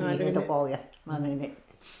ja niitä tokoja. Mä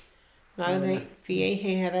ne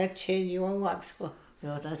pieni herra tsen juo vapsko.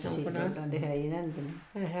 Joo, tässä sitten on tehdä inen.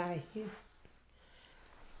 Ai.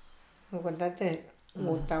 Onko tätä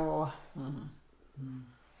uutta oa?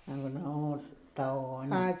 Onko ne uutta oa?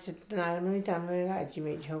 Sitten noita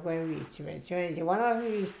Kajimichi hokoi viitsimet. Se on se vanha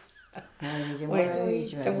viisi. Ai se vanha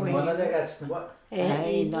viitsimet. Vanha tekäs nuva.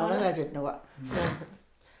 Ei, no tekäs nuva.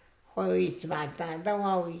 Hoitsivat, tämä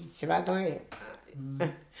hoitsivat.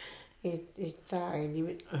 Että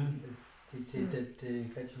They said that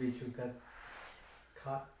Penashue got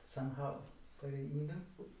caught somehow by the Inu,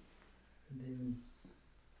 and then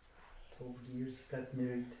over the years he got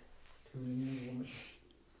married to an Inu woman,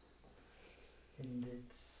 and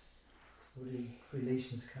that's where the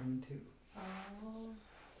relations come into. Oh.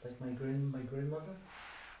 Like my grandmother,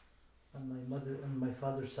 on my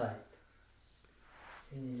father's side,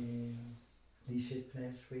 Naissa,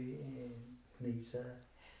 Penashue, and Naissa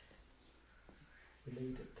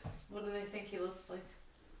related. What do they think he looks like?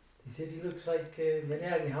 He said he looks like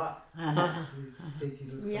Menagni Hot. He said he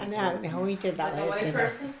looks like Like a white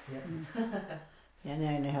person? Yeah. ne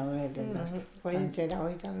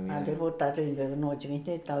ande bota tin be no chimi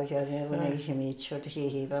te tau sia ge ne chimi chot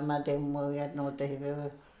hi ba ma te mo ya no te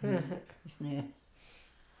be isne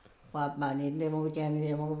wa ma ni ne mo ja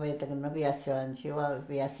mi mo be ta no bi asa an chi wa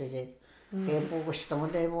bi asa je ke po sto mo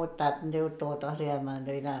te mo ta de to to ria ma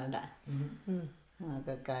de na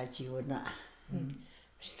da ka chi wo na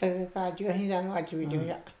sta ka ji hi da no a ji bi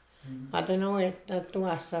ja a te no e ta tu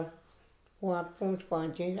asa wa pun ko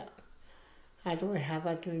ji da a tu ha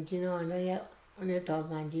ba tu ji no na ya ne to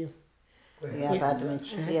ma ji ya ba tu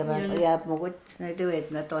chi ya mo gut ne te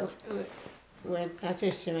wet na to we ta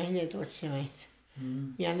te se me ne to se me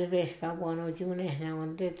ya ne ve ka buono ji ne na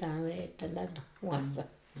on te ta e ta da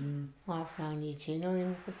wa fa ni chi no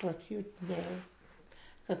in ko to chi ne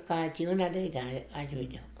ka ji na de da a ji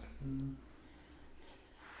ja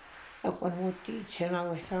a ko mo ti che na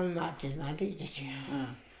wa sa ma de ji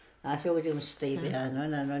a so ju stay be no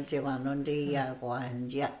na no che wa no de ya ko an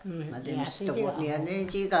ja ma de sto ko ni ne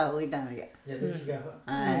ji ga hui da ya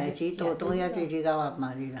ji to ya ji ga wa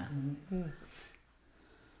ma ri na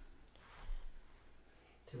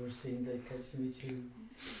They were saying like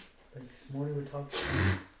this morning we talked to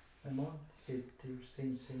my mom. They said they were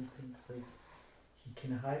saying same things like he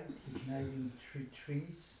can hide in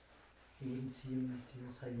trees. You wouldn't see him if he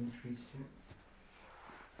was hiding in trees too.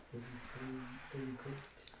 So he's very good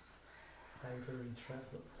hider and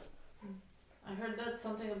traveler. I heard that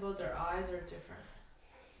something about their eyes are different.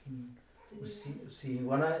 See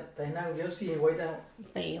one I now just see why down.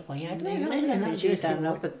 ne ji ta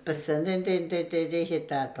no pe sen de he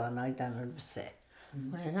ta to no ta no se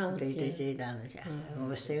de da no ja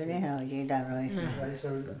o se ne ha ji da no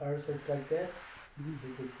Ours is like that.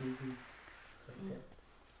 They could use like that.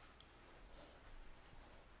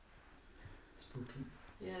 Spooky.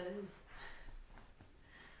 Yeah, it is.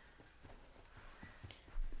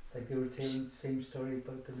 Like they were telling the same story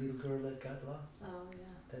about the little girl that got lost. Oh,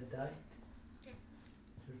 yeah. That died.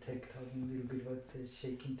 They were talking a little bit about the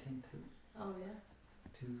shaking thing too. Oh, yeah.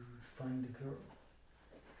 To find the girl.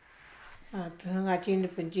 Te nga chini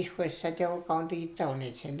penji kwesa te o kaunti i tau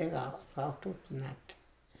ne chende ka tu nat.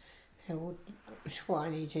 He u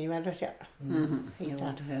swani chini ma ta sia. He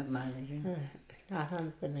wa te ma ni. Na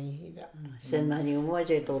han pe ni da. Sen ma ni mo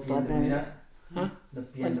je to to da. The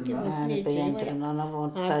piano. Ne pe entra na mo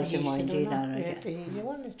ta je mo ji da no ja. Te ni je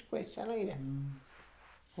wan kwesa la ida.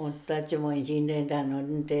 O ta je mo ji ne da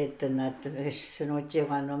no te te na te se no je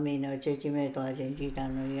wa no mi no je ji me to a je ji da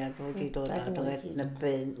no ya to ji to da to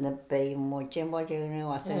ne pe mo je ne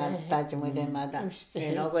wa se na ta je mo de ma da.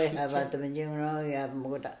 E no ko ha ba te me je no ya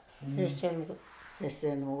mo da.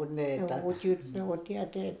 Sen mo ne ta. O ju o ti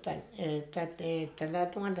ate ta la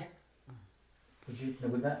tu anda. Ujit na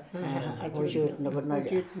guna. Ujut no ko no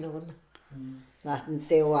ja. Na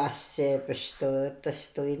te wa se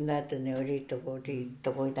sto in na te ne ori to ko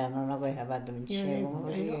ta no ko ha ba te me je mo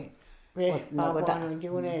Ve pa pa no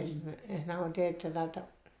ju ne na o te ta ta.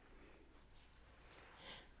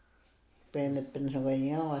 Pene so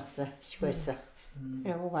ni wa sa squessa.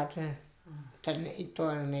 E o va te tanne i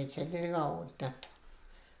to ne che le ga o ta.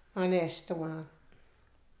 Ane sto na.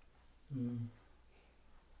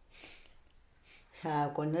 Sa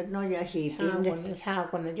ko no ya hi pin de. Sa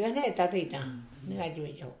ko na ju ne ta ri ta. Ne ga ju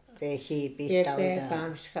jo. Te hi pi ta Pe ta.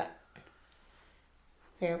 kam ska.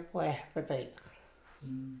 Pe po e pe pe.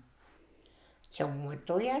 Chồng một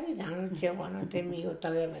tối á thì thằng chiều bọn nó thêm nhiều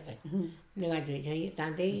tơi mà thế nên là chuyện chơi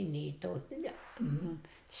ta thấy ni tối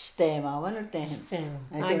Ste ma wa no te. xem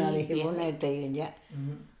Ai na hi mo ne te ya.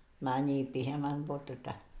 Ma ni pi ha man bo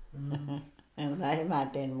ta. Ai ma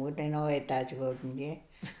te mo te no e ta chu ni.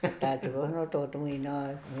 Ta chu no to tu ni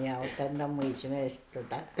no miao ta no mi chi me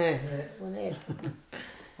ta. Con này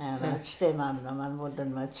Ma ste ma no man bo ta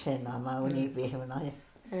ma che na ma uni pi ha no ya.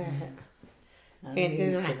 cái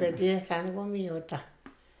là cái gì sáng có nhiều ta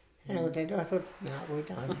nó cái đó thôi nào buổi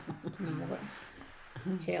tối nó vậy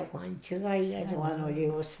theo quan chưa ai ai Wa no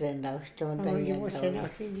yu sen da sto ta ya. nó sẽ nó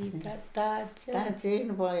thì đi ta Ta chi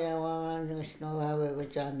no ya wa no no wa we go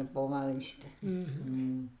cha no po ma ni ste.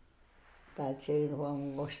 taatsein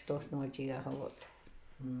huang gostos no chiga hawot.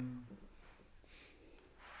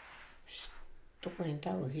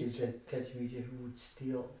 You said catch who would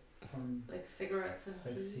steal from like cigarettes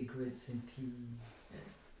and tea. Yeah.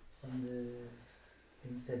 From the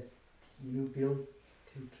things that you build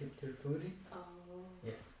to keep their food in. Oh.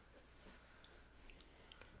 Yeah.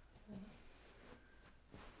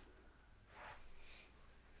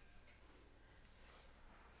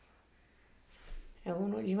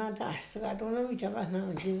 Uno di matasto, che non mi c'è fatto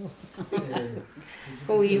un giro.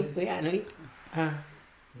 Poi io qui a noi.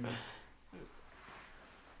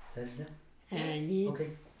 Sajda?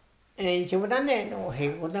 Okay. Ci vorranno no,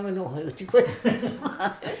 vorranno ci puoi.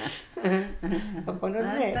 Quando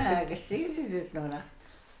non è. Che si non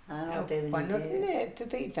Quando non è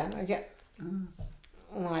tutto italiano già.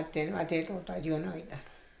 Ma te tutto aggiornato.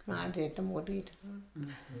 Ma te to morito.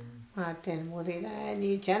 Ma te morito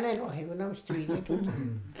ni channel no è una street tutto.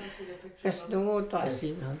 Questo to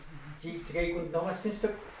asi. Ci kun no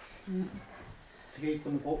assist. Ci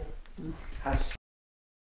kun go. Has